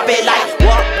 drop it like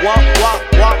walk, walk, walk,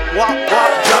 walk, walk,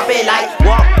 walk, drop it like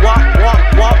walk, walk, walk,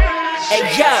 walk. Hey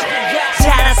yo,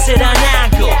 자랑스러운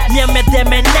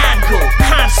연매되면 난고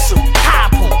한숨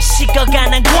하품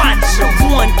식어가는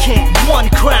관중 One king, one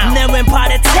crown 내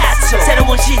왼팔에 tattoo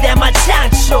새로운 시대만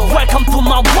창조 Welcome to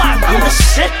my 왕국 The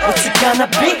shit, what's it gonna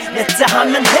be? 냈다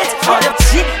하면 hit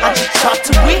어렵지 아직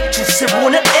차트 위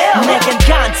주세보는 L 내겐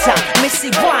간탕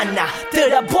미시 wanna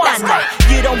들어봐나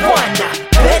You don't wanna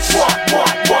bitch walk,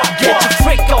 walk, walk Get your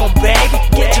freak on baby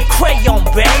Get your crayon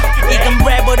baby 이건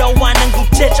랩으로 하는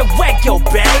국제적 외교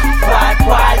baby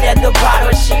괄괄해도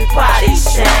바로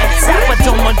시파리생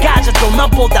싹바동만 가져도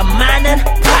너보다 많은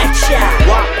팔자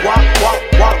Walk, walk, walk,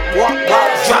 walk, walk, walk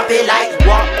Drop it like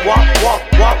walk, walk, walk,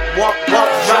 walk, walk, walk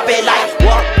Drop it like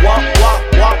walk, walk, walk,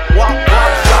 walk, walk,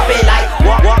 walk Drop it like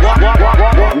walk, walk, walk, walk, walk,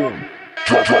 walk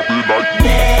Drop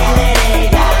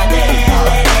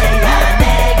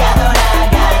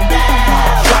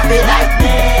it like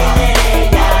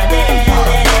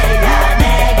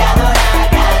내가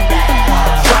돌아간다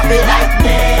Drop it like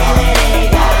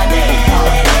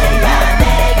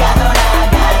내가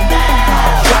돌아간다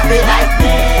Drop it like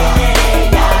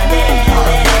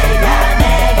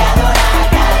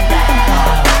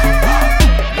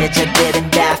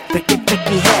여자들은 다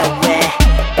freaky 해외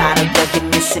바로 여기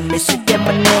미스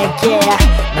때문에 yeah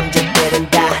남자들은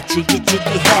다 지기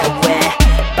해외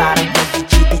바로 여기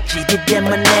GD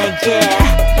때문에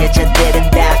yeah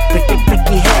여자들은 다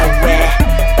freaky 해외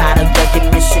바로 여기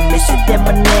미스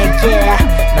때문에 yeah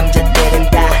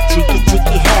남자들은 다 지기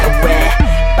해외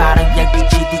바로 여기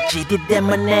GD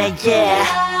때문에 yeah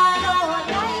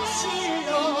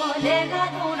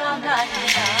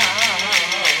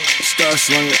Start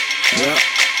swinging, yeah.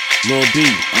 Lil D,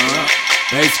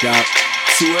 bass drop,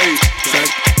 2-8, check.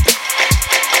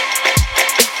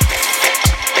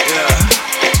 Yeah.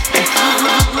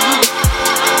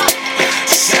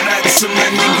 Shout out to my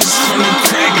niggas from the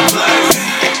crack block.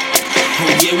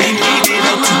 Oh yeah, we made it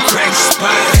up to crack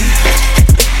spot.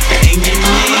 And your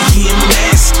man, he a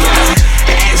mascot.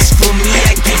 Ask for me,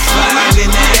 I get fired in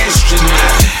the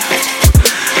astronaut.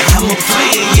 I'm a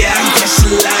player, yeah, I guess a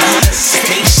lot.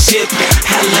 Spaceship,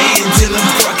 I land in a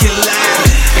fucking lot.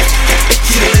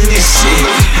 Killing this shit,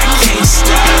 I can't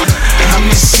stop. I'm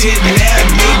the shit now,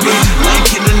 baby,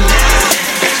 like it or not.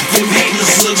 Them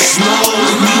haters look small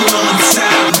when you on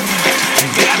top. I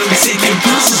got them taking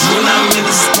pictures when I'm in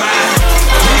the spot.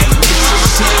 Bad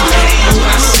bitches, champagne when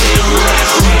I stay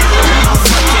around. Where my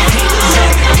fucking haters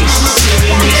at? They should sit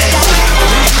in there.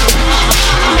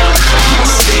 I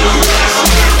stay around.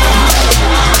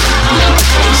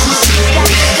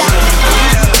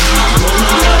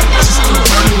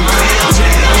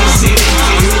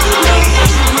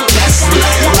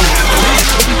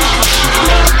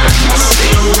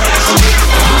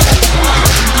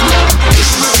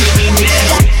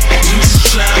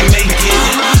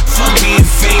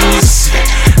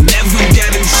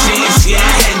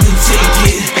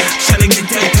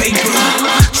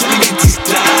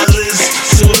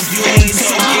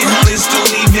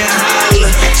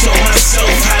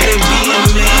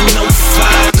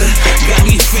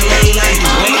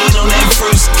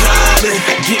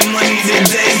 Get money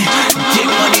today, get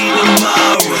money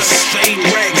tomorrow. Straight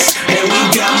racks, and we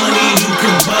got money you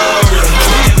can borrow.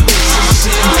 Bad bitches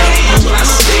champagne when I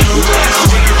stay around.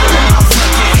 Where my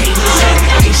fucking haters at?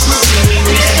 They should see me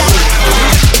now.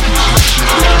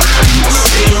 I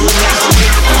stay around.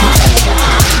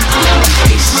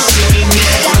 They should see me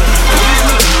now.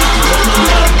 Roll them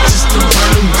up just to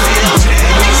burn them down.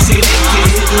 And they say they can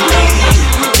hit the lead.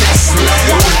 That's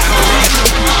loud.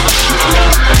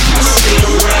 I stay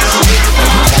around.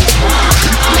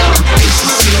 They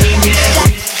should see me now.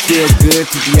 Feel good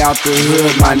to be out the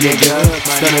hood, my nigga.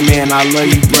 Stunning man, I love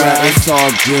you, bruh. It's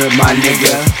all good, my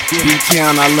nigga.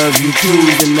 B-Town, I love you too,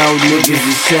 even though niggas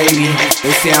is shady.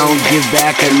 They say I don't give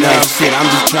back enough. Shit, I'm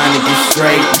just trying to get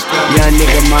straight. Young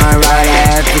nigga, mind right, I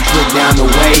had to put down the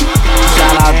weight.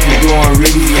 Shout out to Doing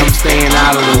Rizzy, I'm staying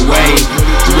out of the way.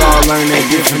 We all learn at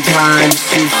different times.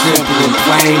 Shit simple and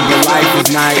plain, but life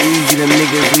is not easy. The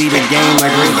niggas lead the game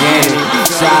like organic.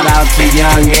 Shout out to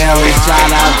Young L and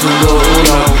shout out to Lil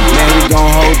Uno. Man, we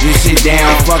gon' hold this shit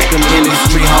down. Fuck them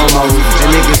industry homos. The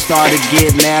niggas start to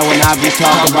get mad when I be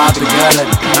talking about the gutter.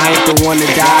 I ain't the one to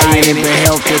die in it, but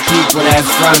help the people that's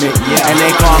from it. And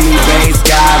they call me Bass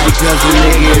Guy because the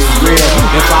nigga is real.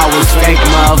 If I was fake,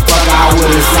 motherfucker, I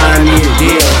would've signed me a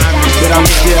deal. But but I'm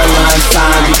still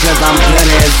unsigned because I'm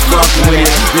gonna as fuck with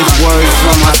it. This word's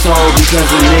from my soul because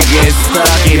a nigga is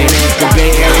stuck in it. The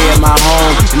Bay Area my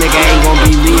home, the nigga ain't gon'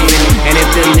 be leaving. And if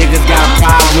them niggas got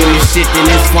pride with this shit, then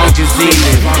it's funk is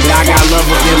season. But I got love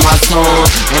up in my soul,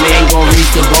 and they ain't gon'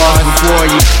 reach the bars before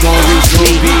you gon' reach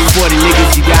me. For the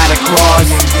niggas you gotta cross.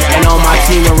 And on my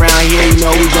team around here, you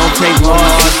know we don't take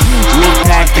losses. We'll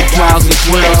pack the trials and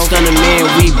 12, stunning man,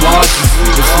 we bosses.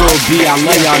 It's Lil B, I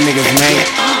love y'all niggas,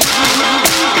 man.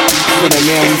 Stunning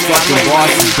man, we fucking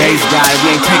bosses. Bass guy,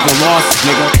 we ain't taking losses,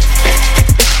 nigga.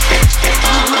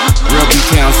 Real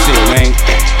B-Town shit, man.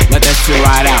 Let that shit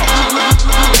ride out.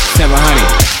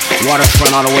 700,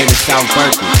 waterfront all the way to South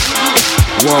Berkeley.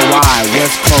 Worldwide,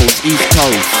 West Coast, East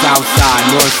Coast, South Side,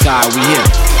 North Side, we here.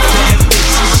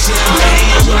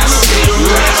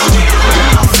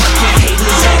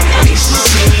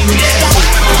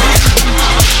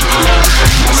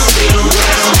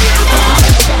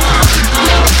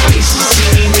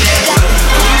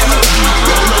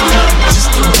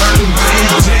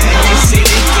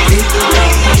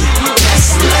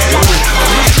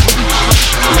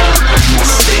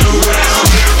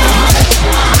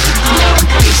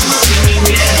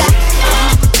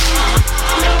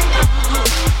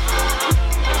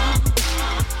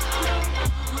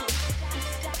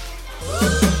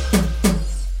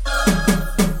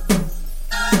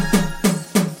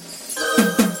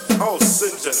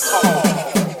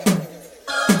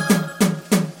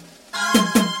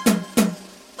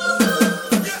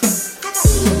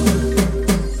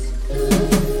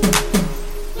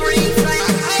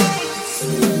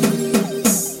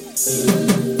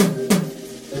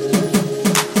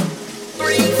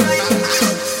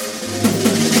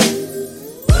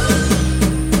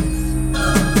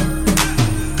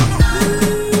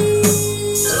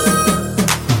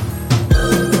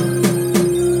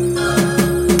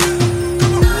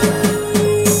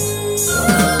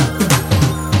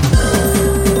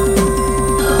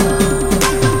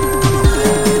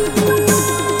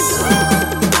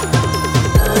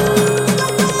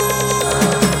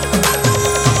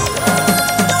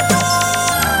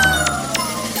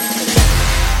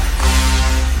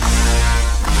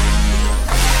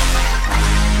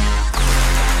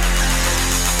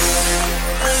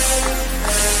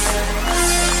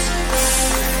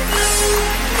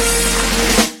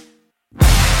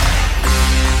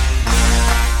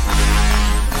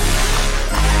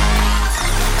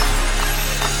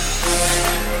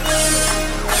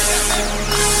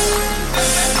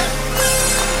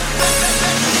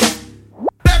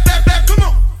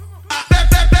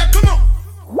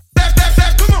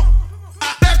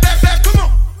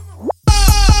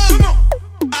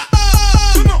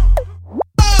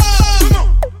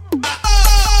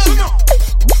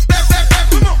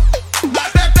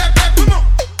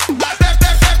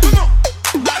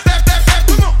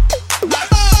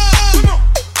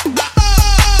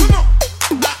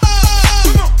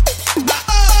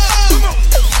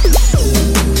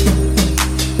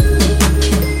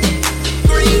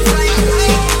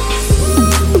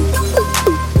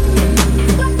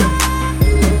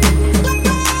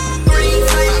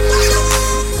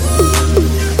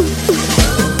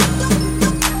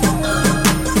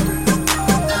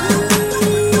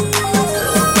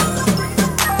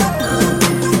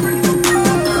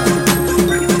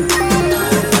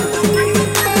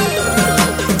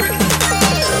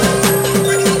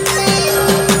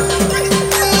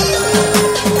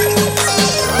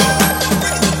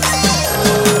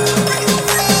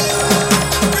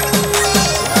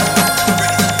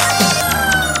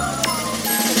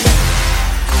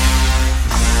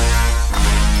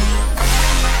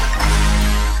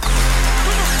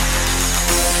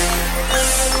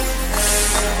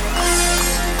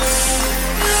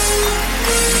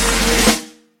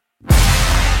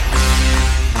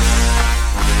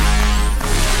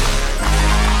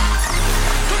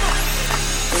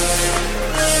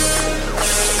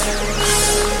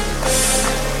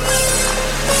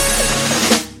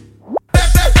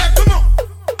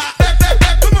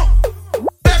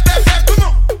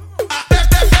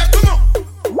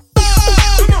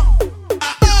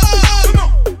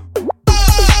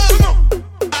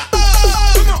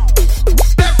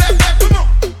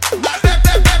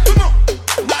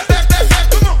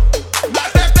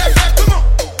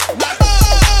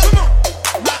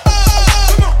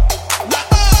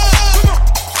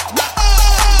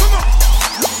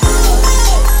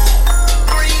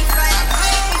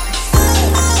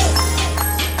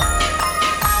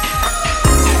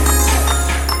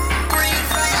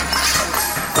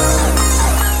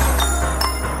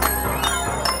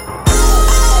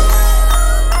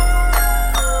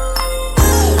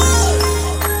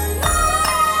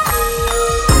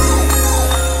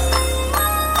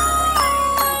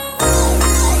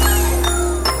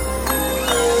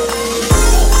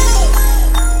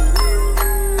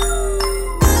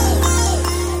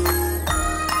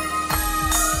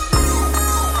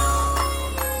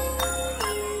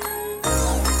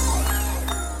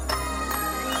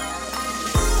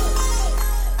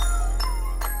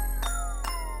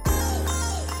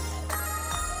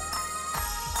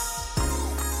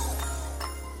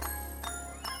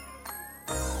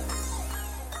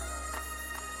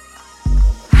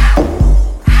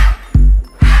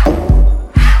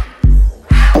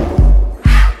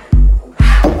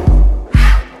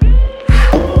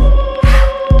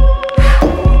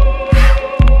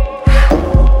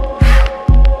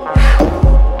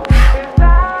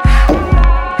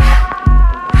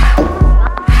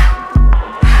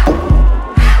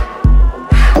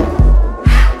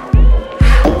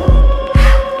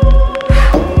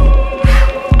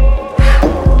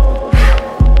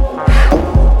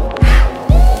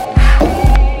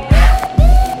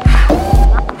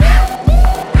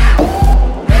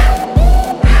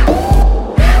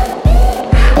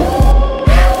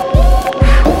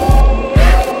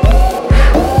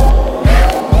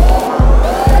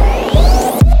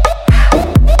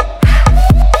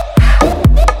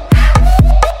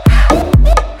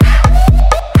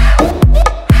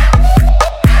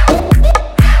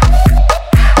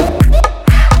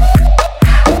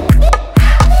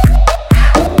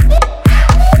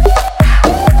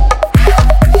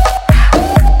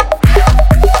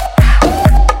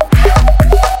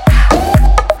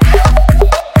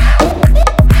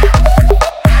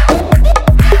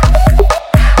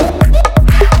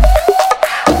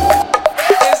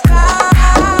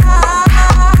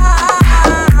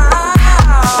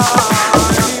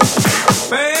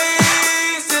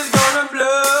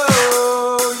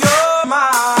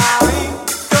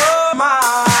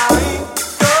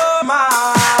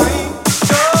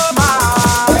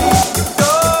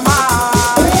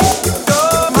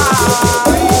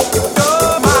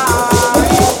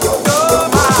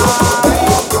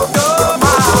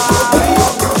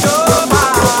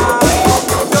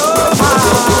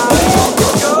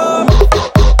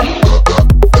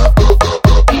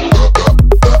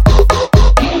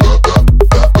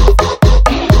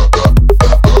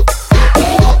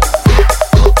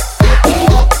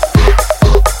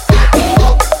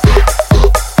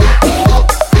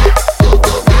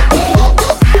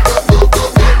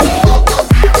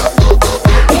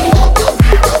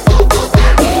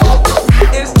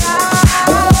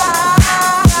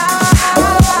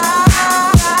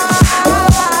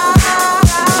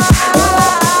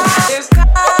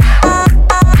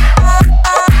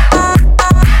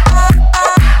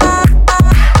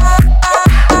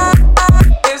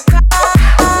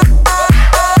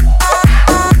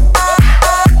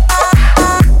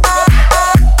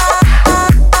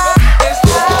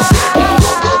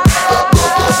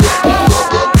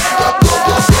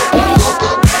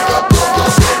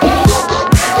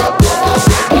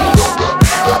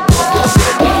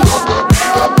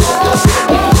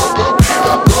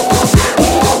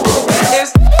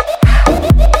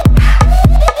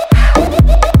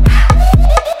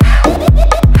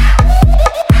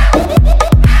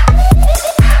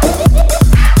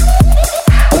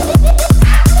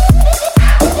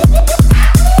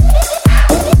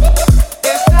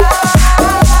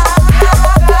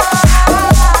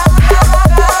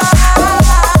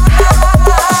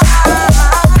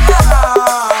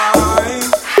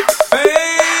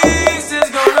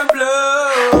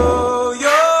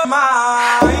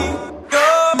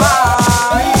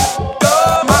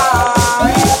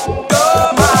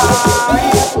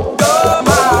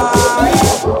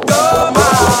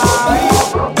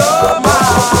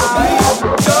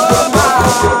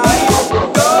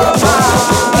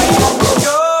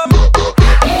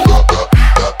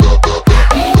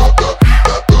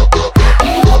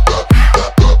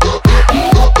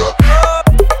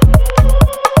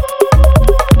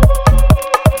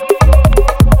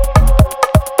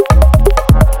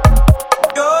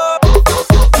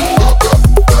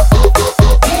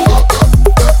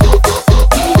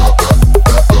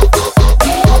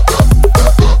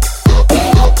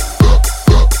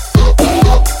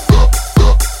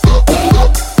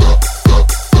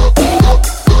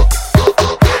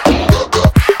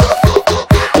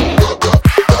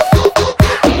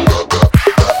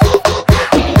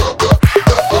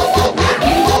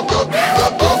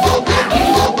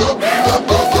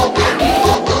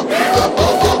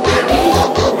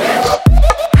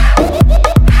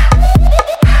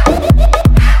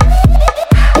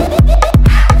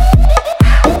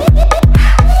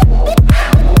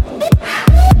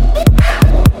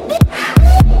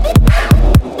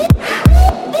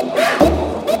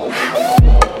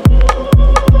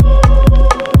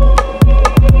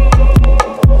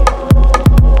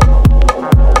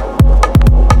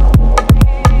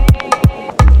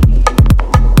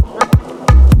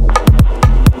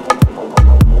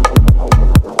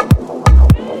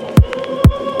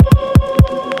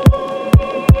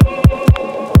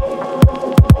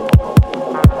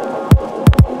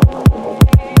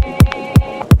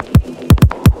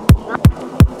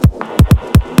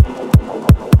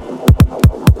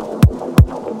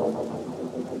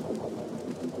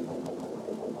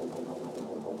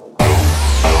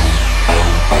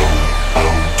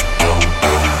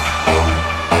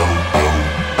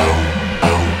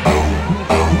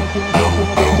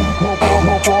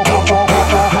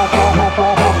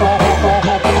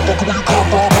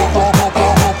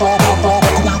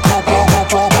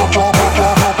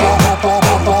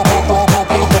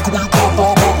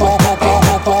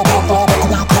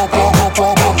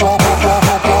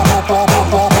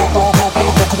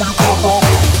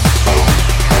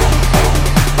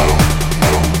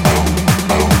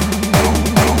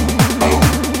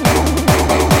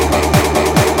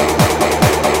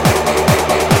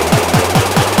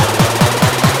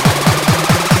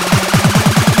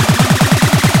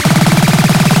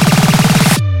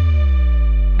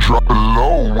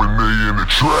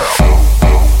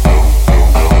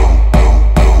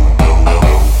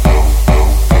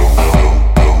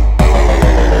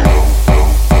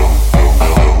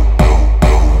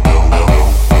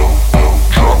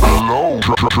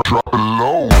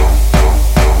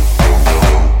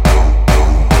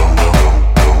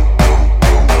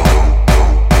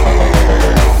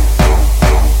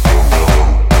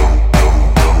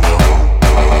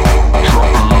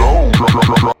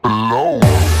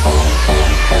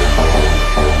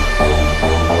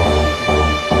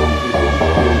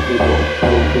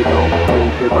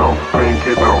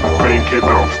 it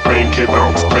bounce, crank it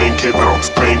bounce, crank it bounce,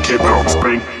 crank it bounce,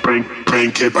 crank it bounce,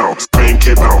 crank it bounce, crank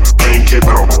it bounce, crank it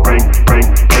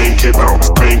bounce, crank it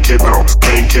bounce,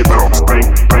 crank it bounce,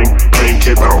 crank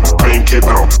it bounce, crank it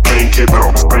bounce, crank it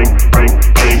bounce,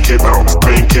 crank it bounce,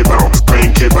 crank it bounce,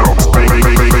 crank it bounce,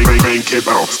 crank it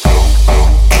bounce.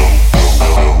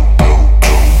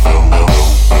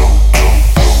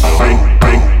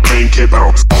 Crank it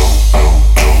bounce.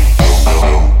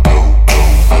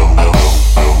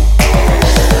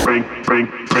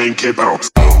 Crank it bounce.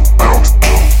 Bounce, bounce,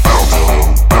 bounce,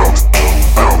 bounce,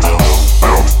 bounce,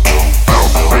 bounce.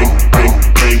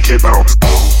 Crank it bounce.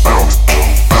 Bounce,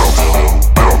 bounce,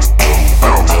 bounce,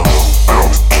 bounce, bounce,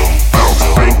 bounce.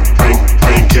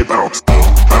 Crank it bounce.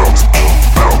 Bounce,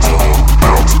 bounce,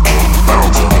 bounce.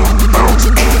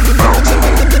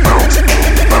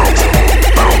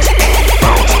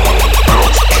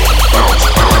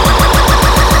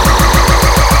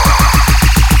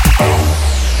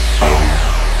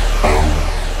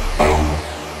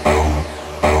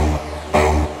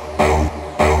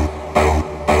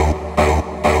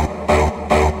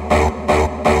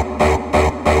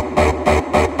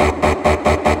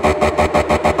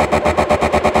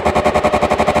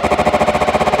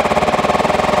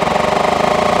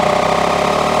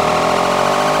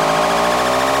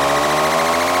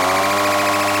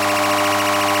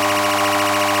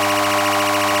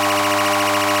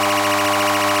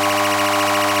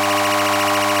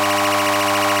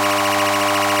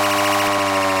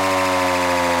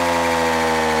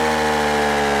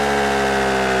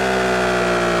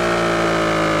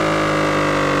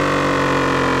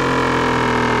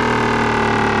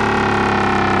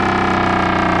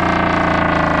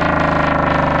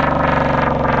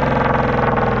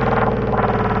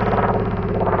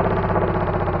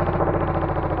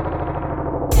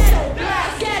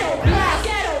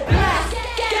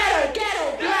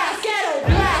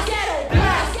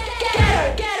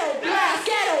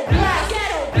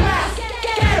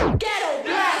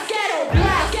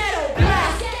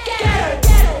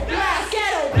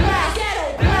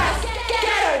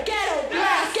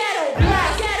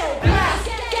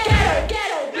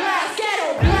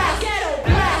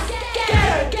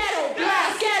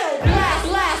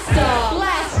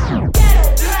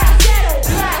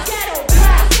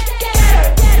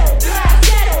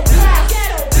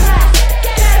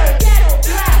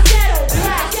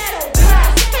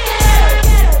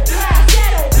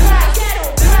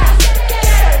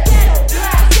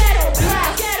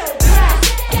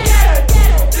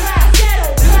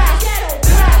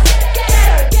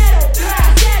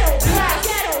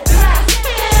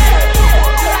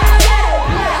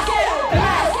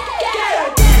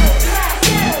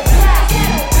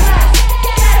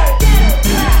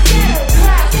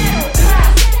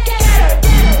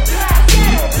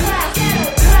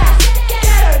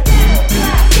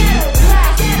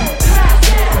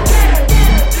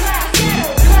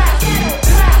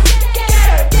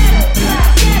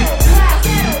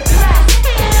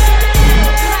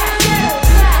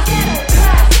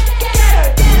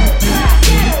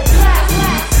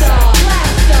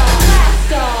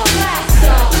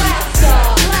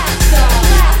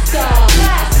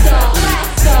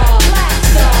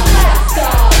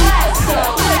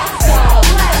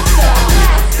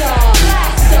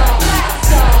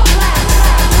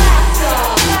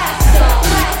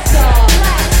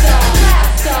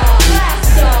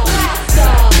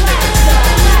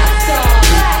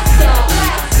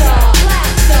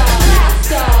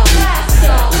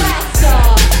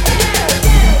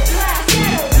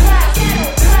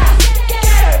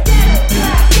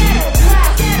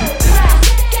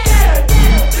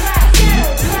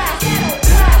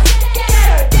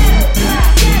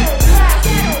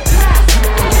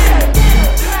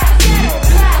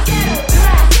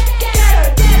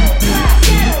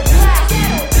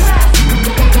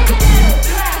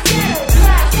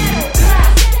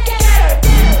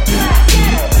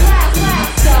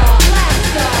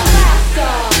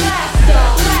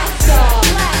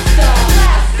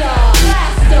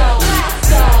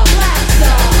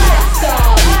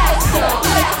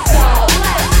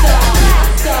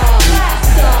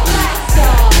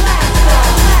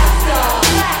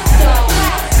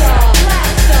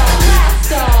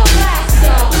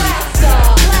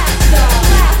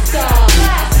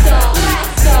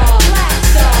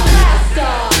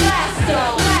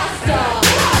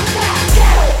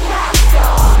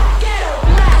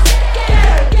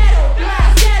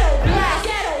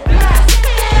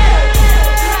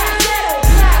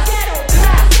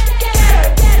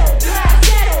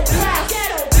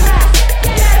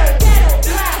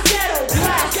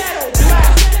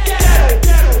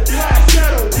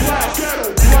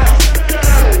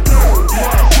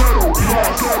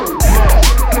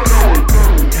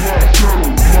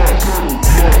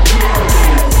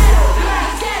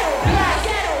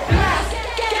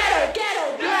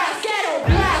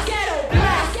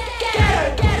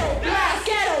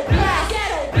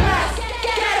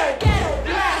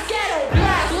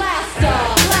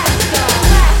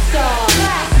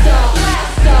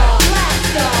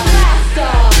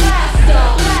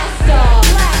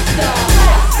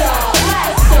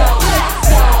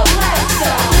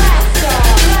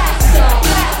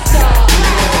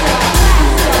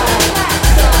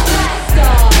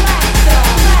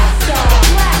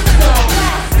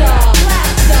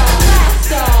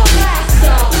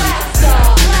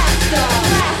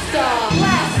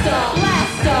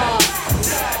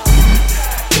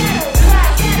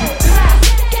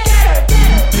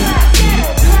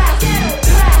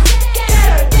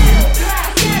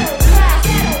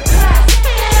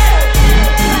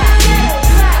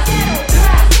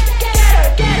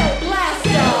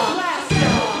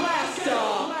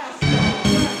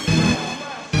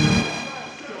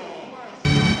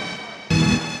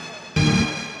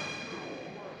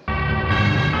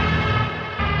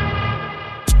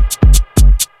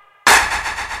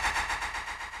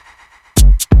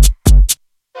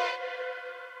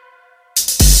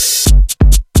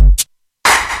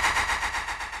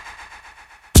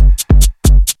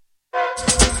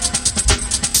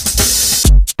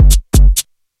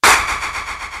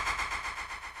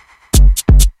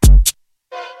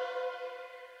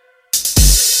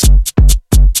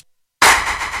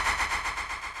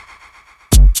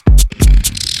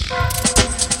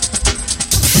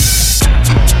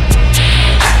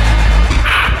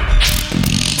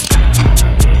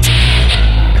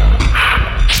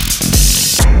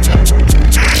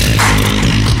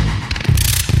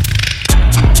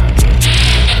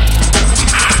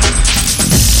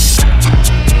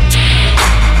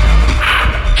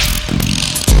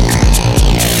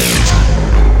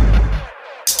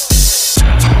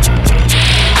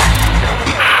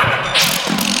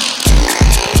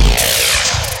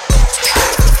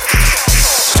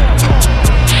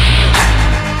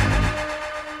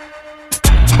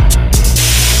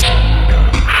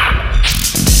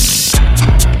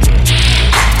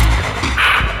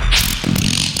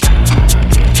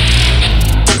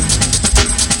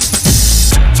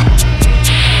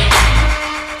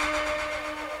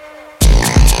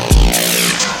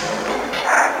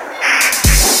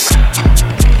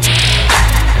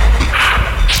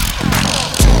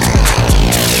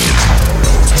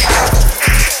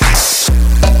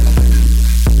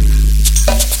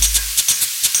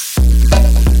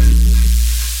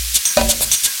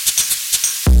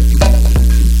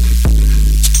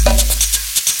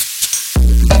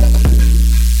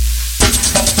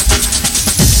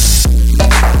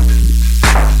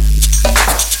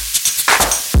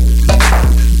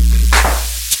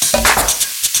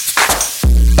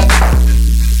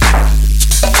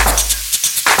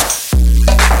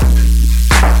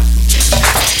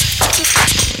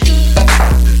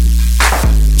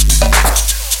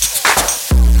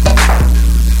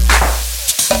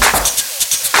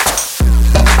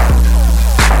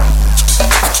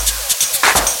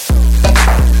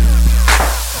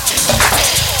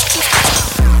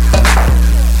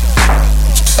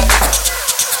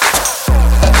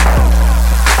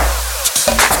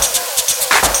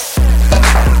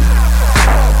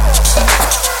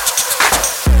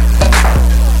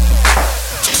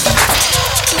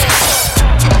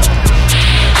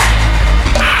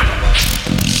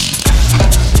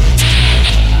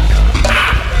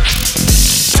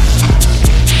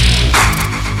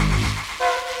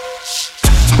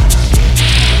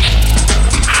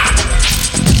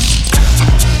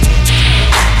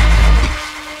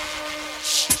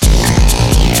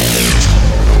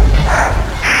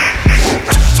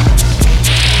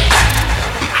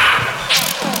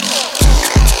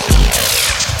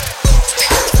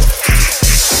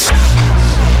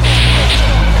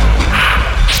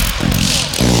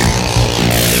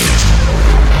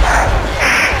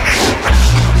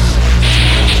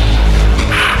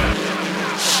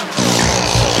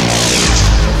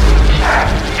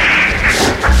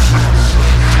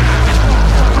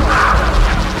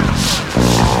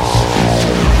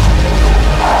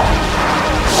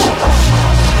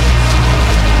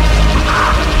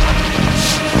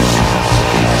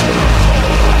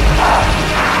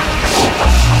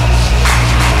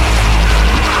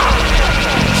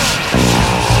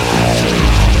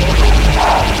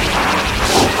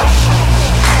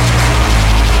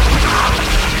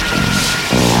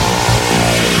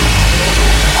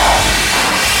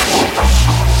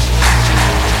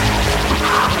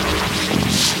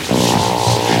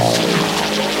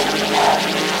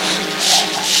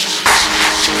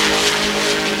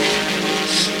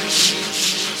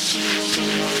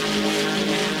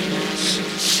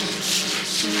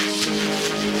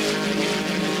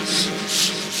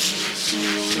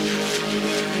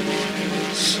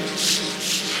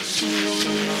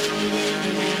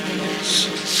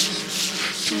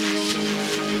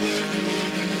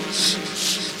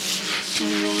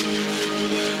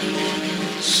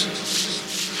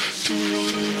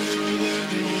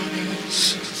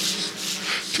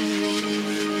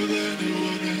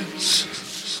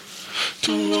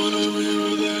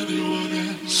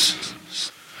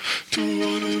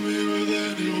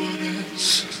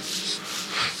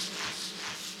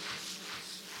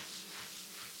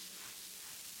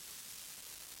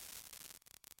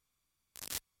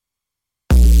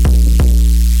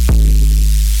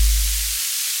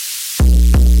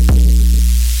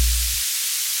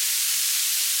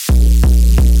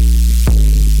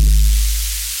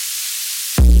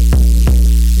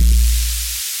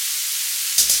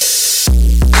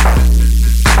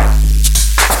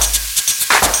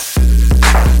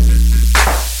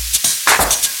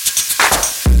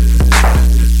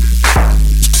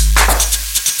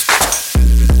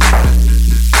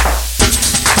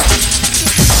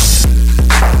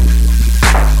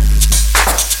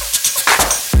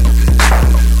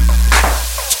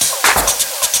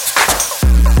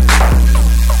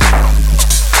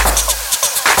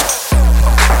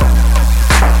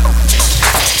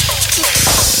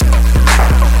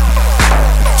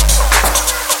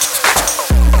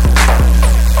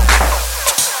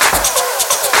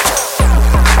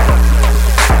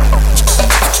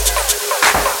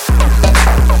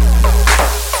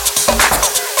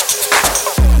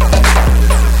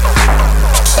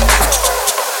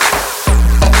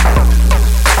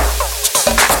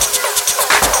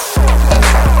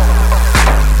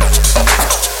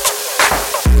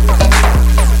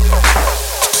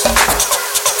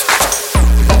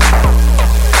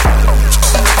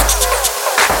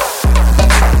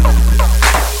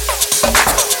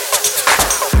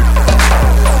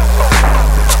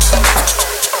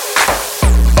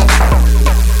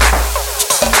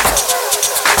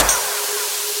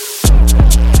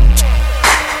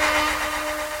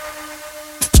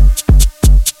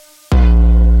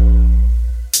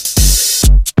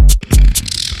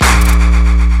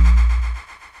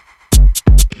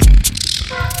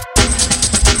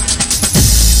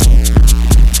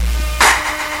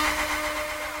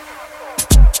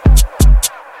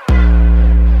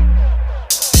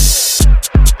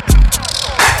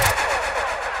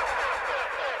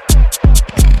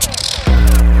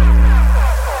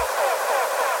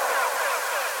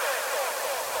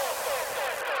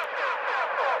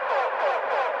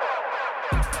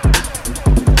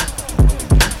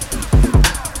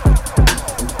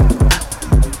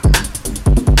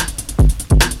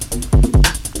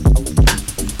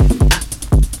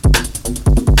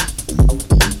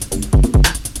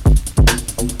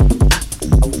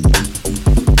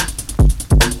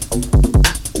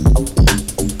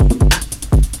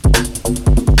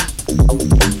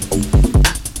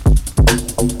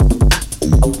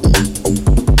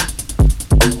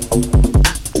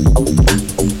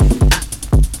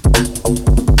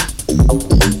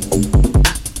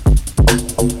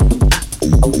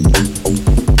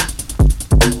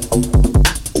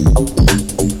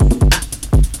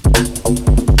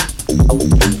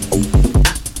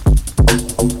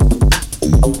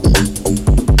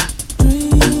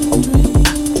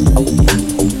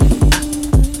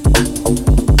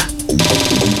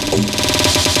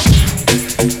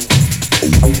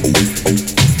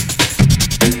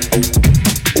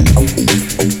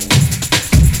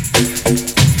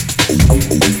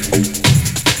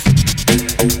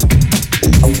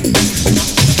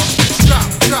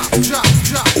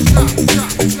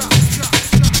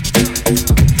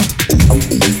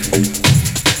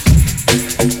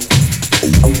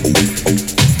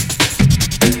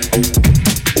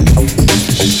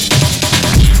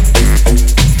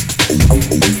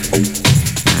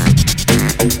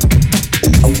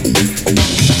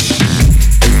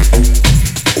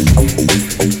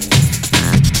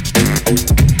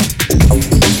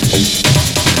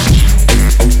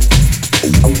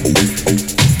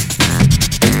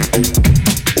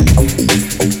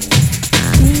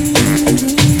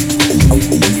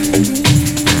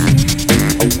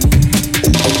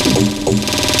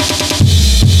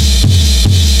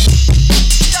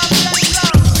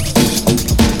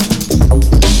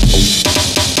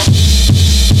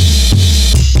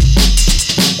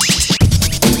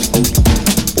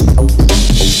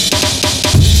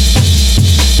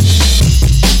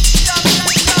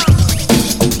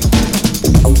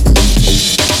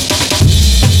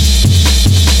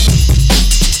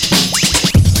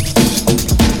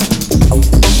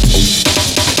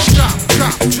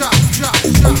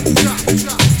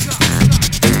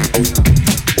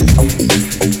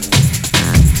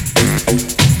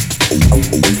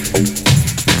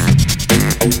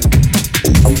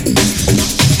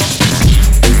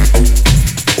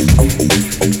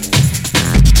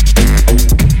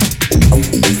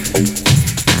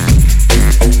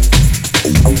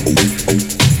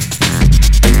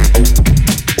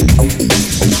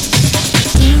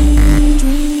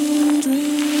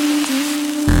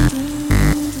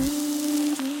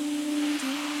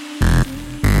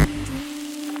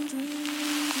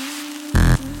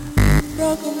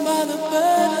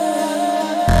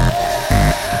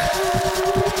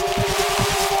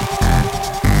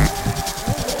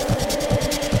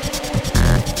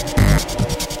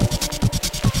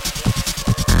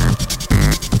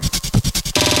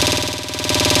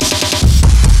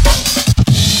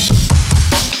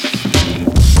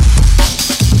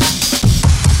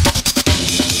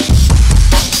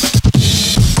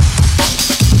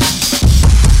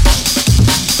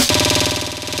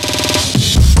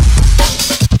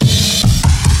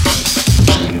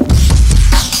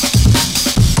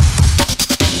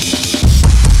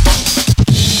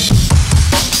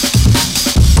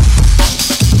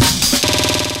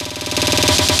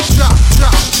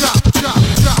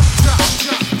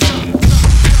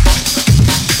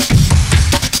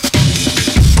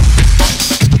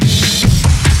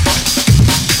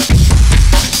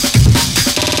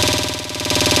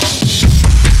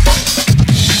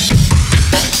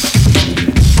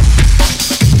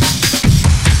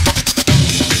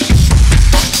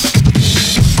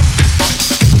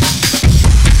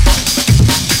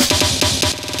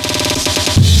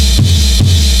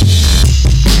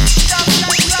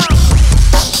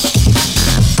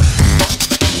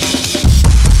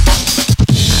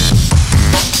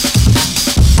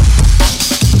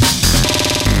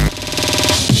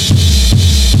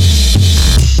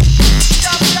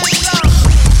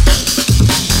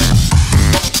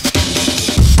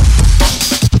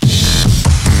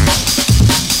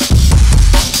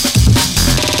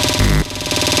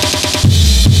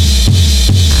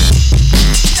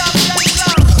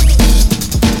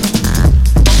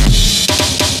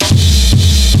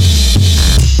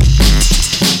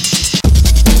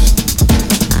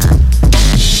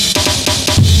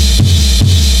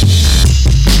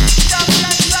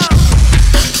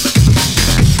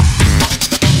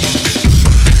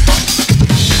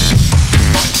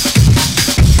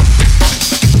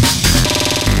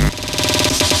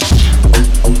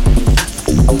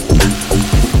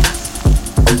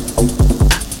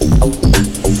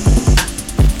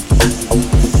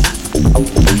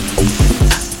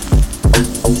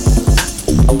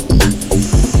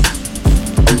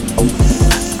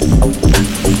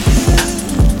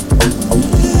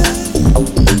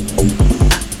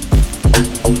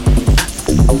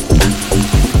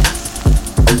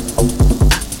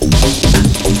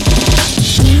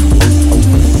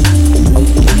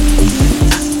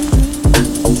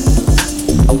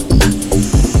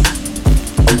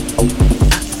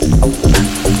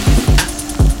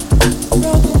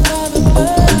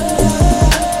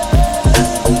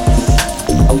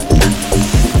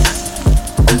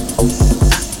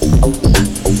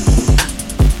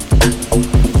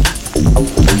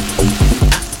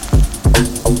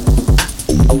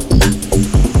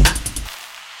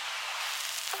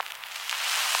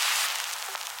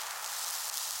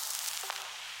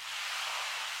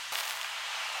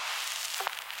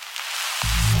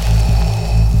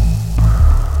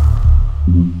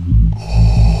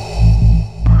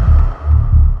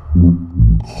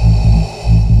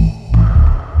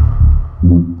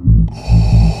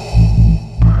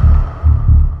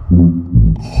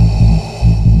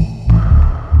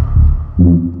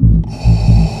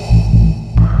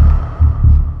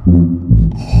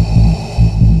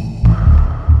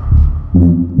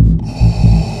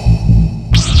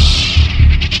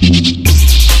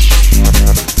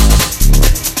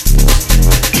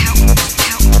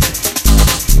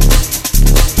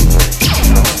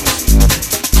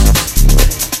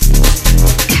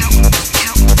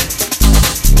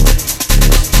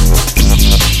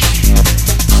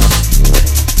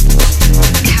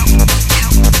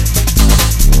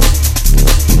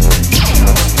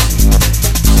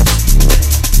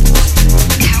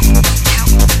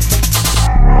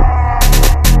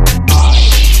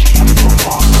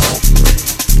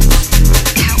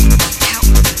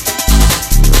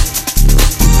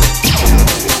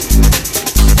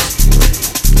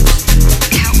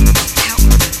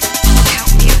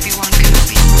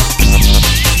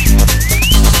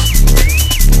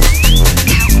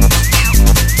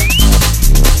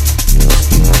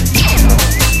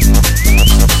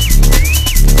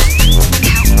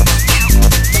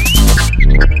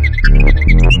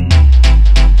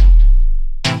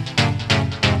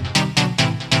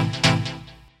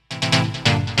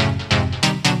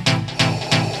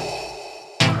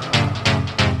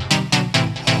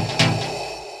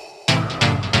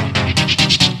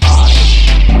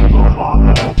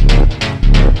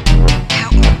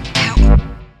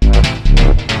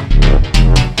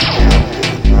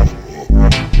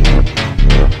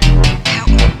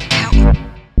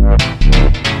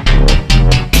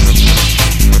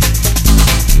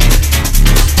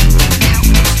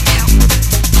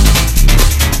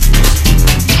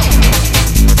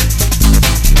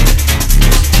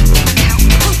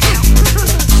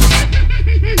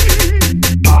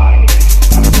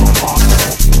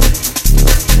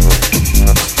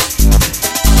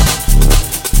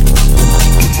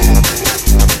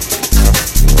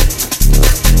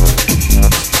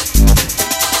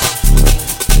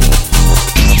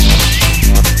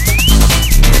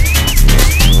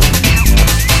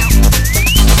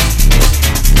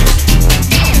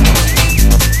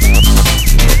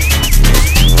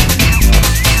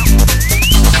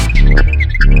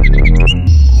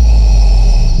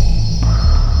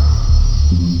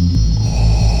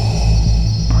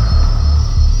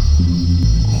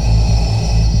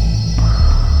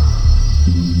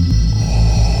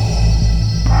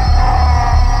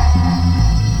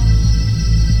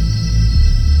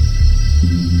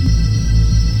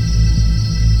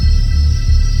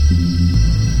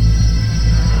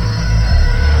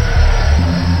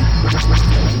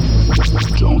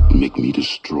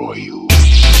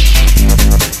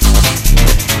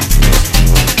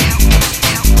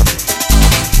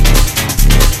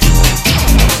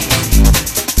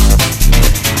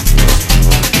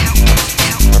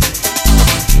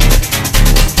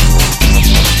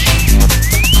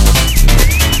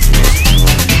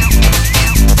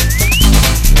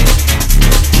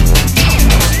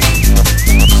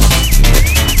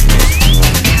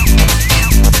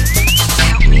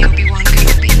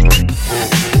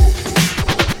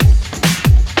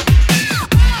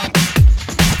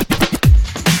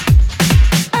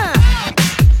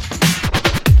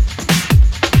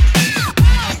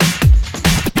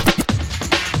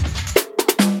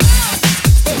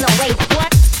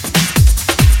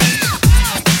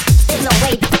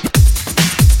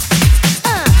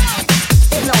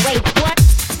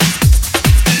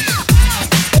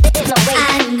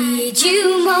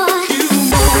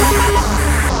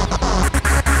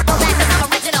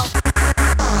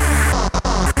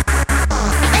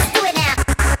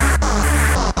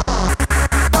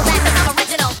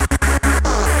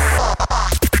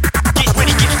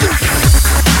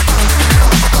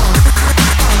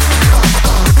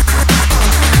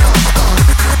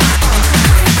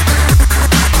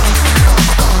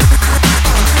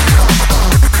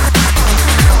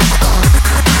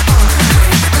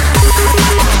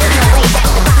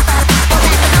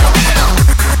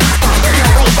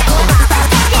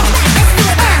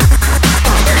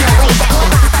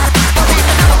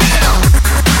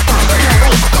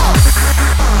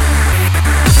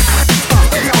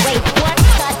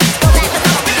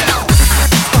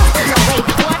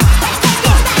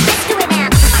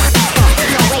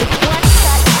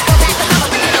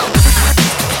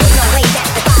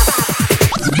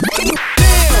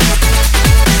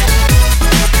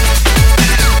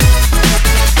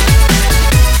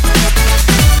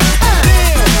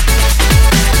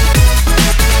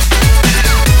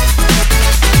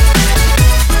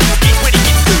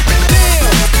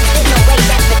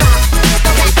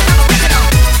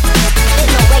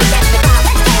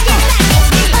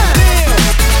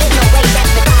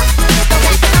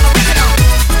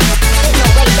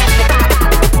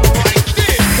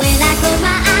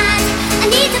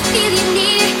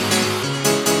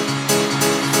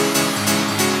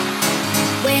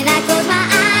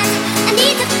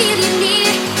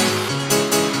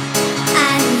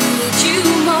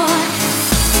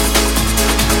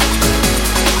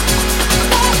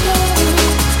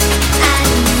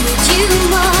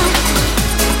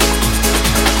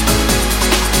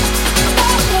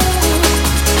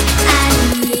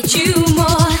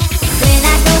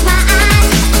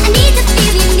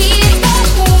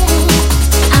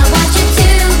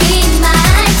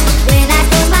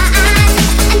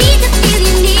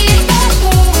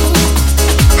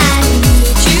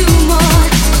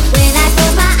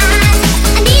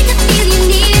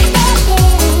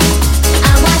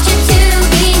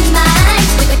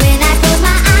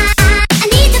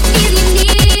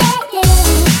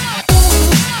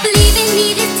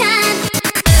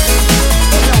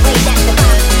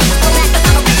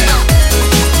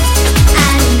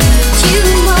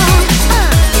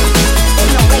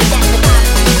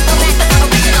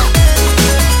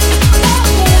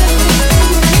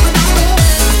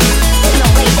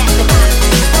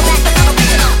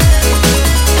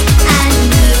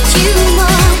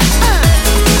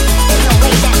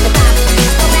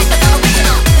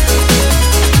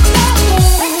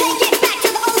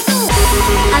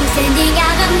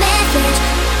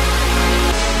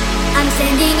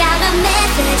 out a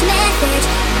message, message.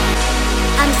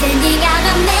 I'm sending out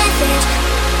a message.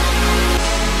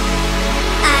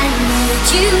 I need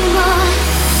you more.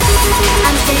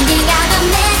 I'm sending out a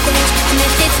message, a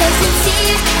message so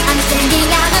sincere. I'm sending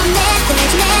out a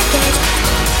message, message.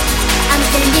 I'm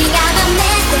sending out a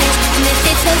message, a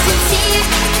message so sincere.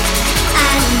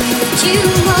 I need you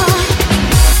more.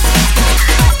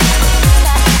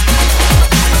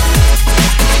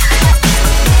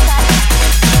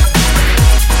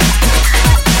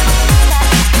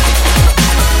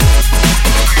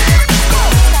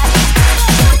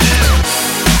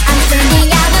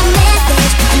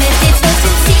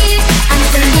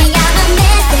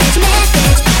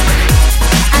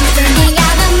 I'm sending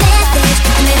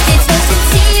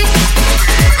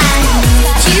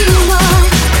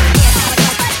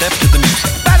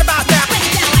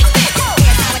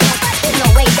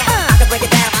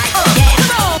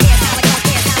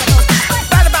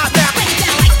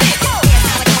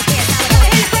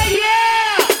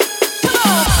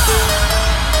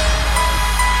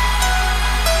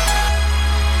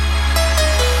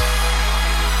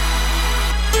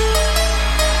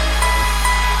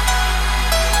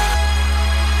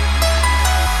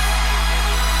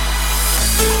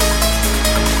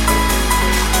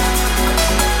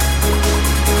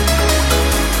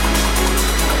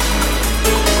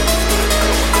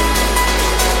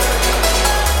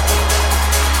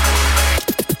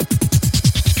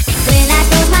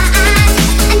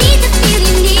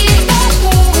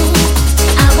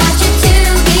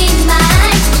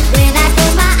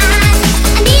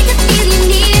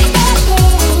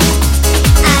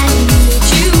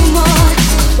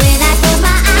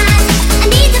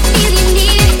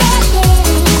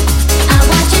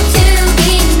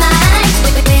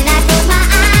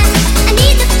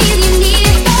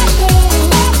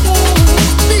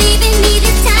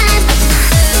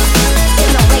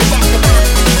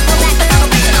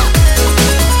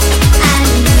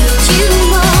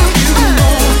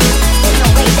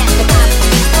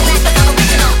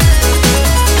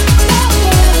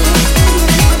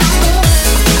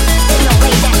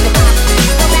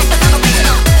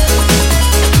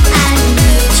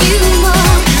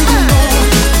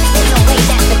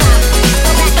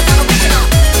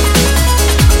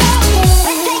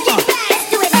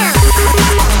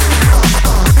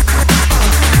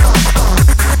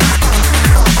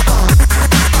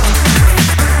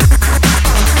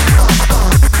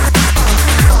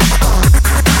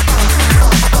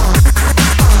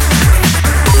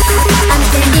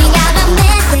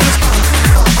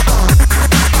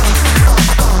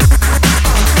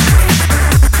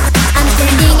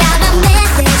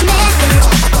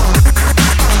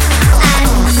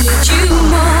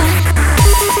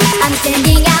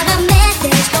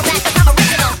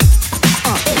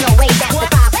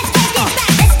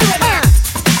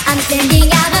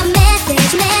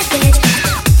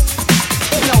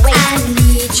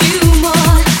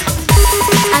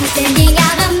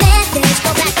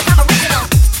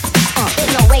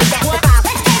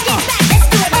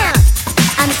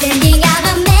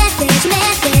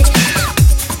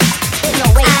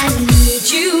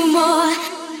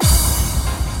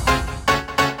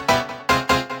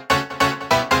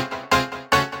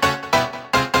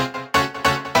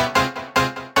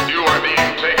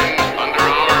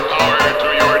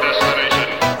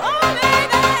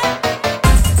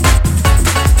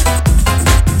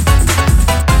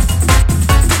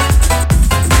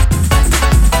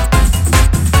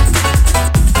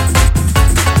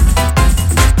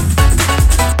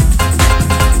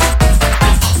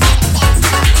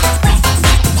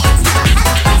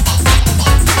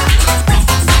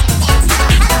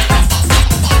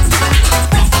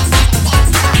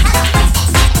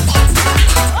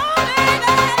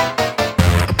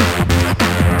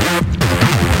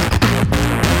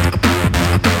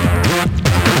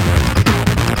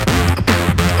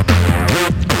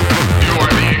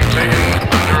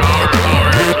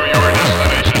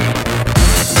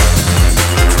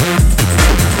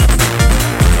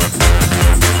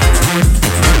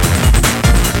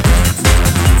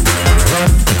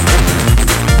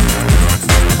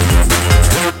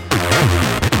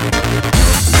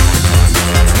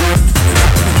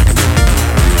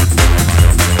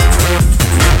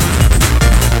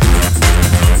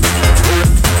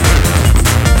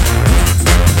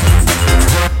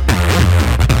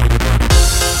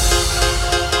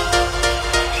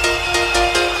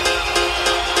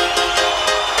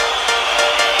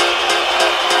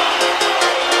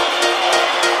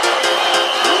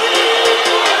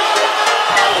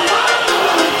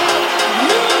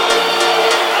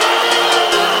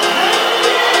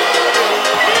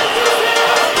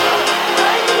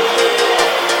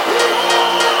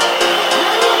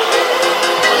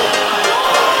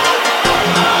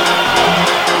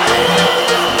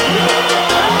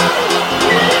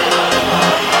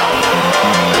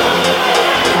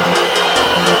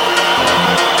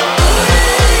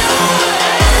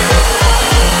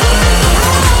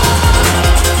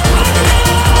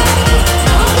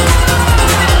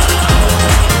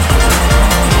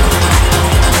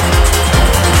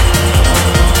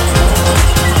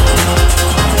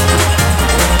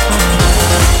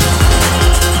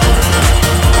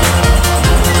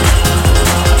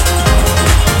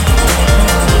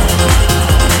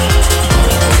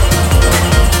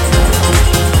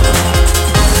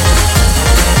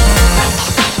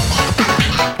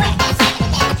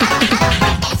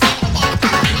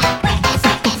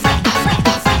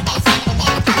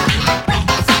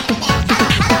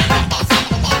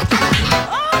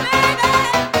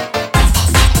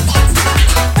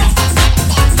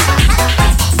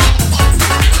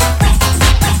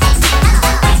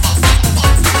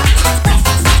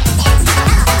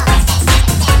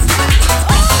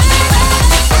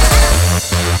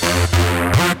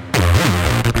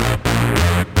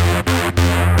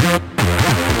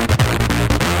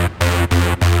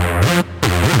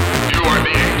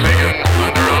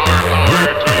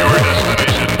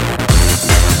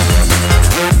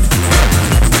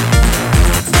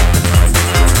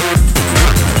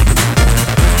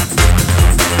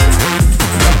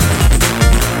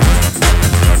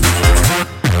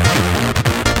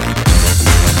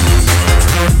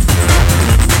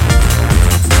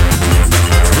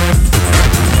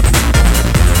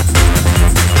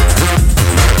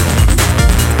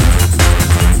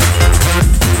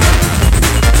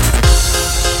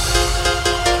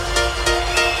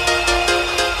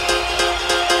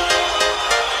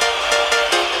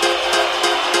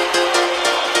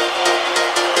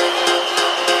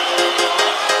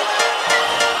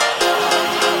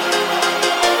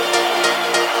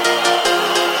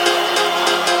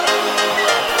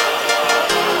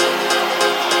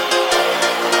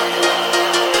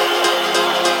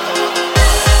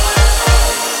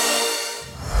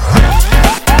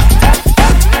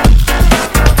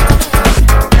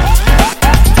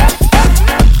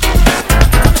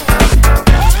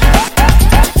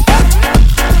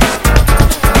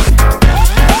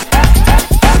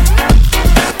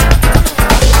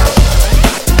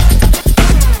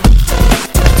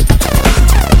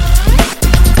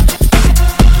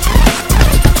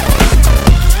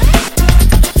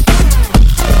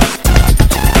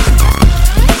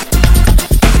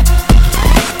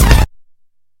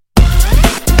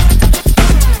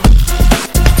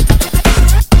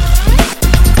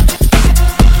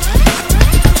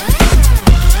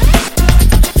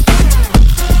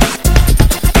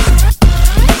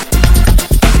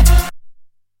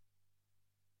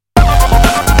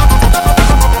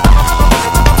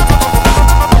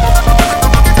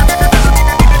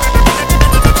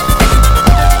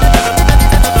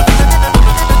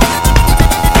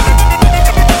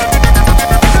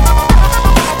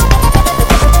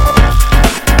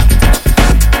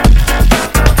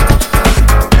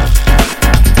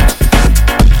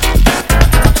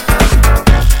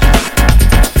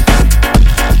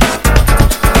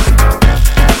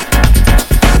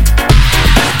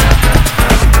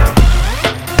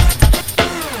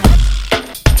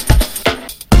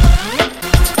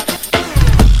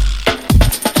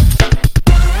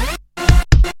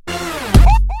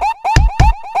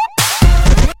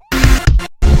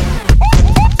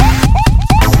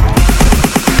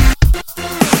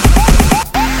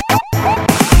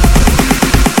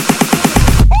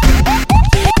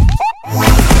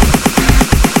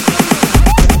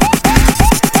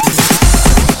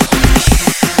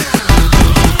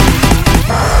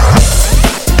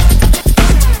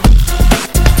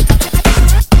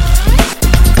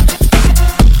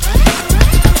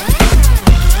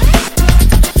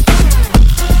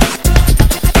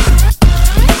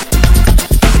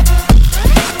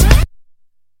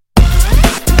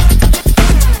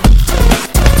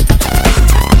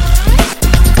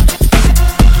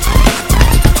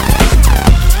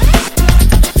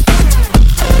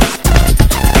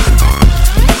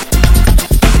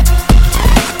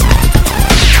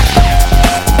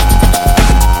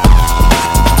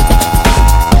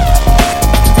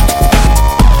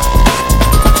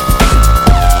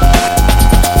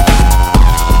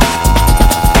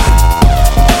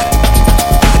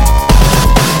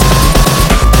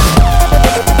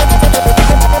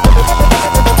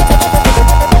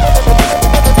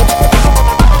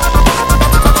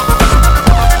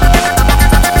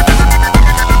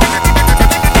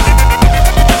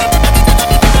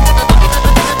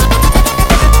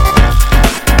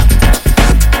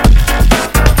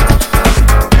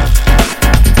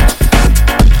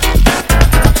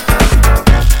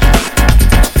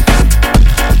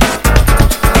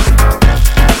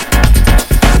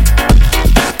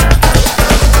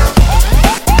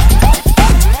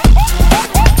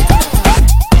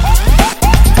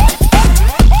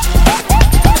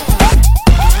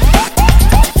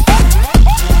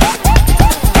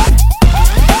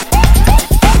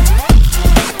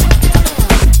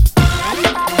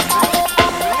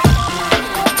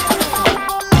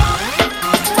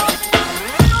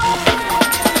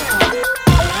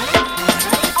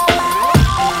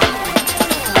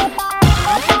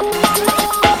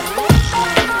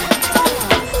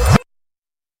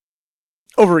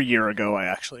over a year ago, I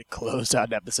actually closed out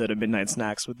an episode of Midnight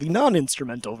Snacks with the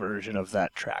non-instrumental version of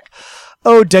that track.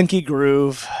 Oh, Denki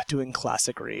Groove, doing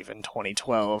classic rave in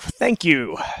 2012. Thank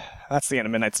you. That's the end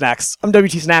of Midnight Snacks. I'm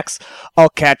WT Snacks. I'll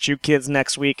catch you kids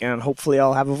next week, and hopefully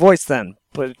I'll have a voice then.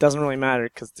 But it doesn't really matter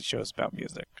because the show's about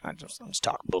music. I'm just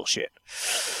talking bullshit.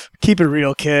 Keep it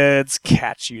real, kids.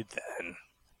 Catch you then.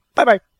 Bye-bye.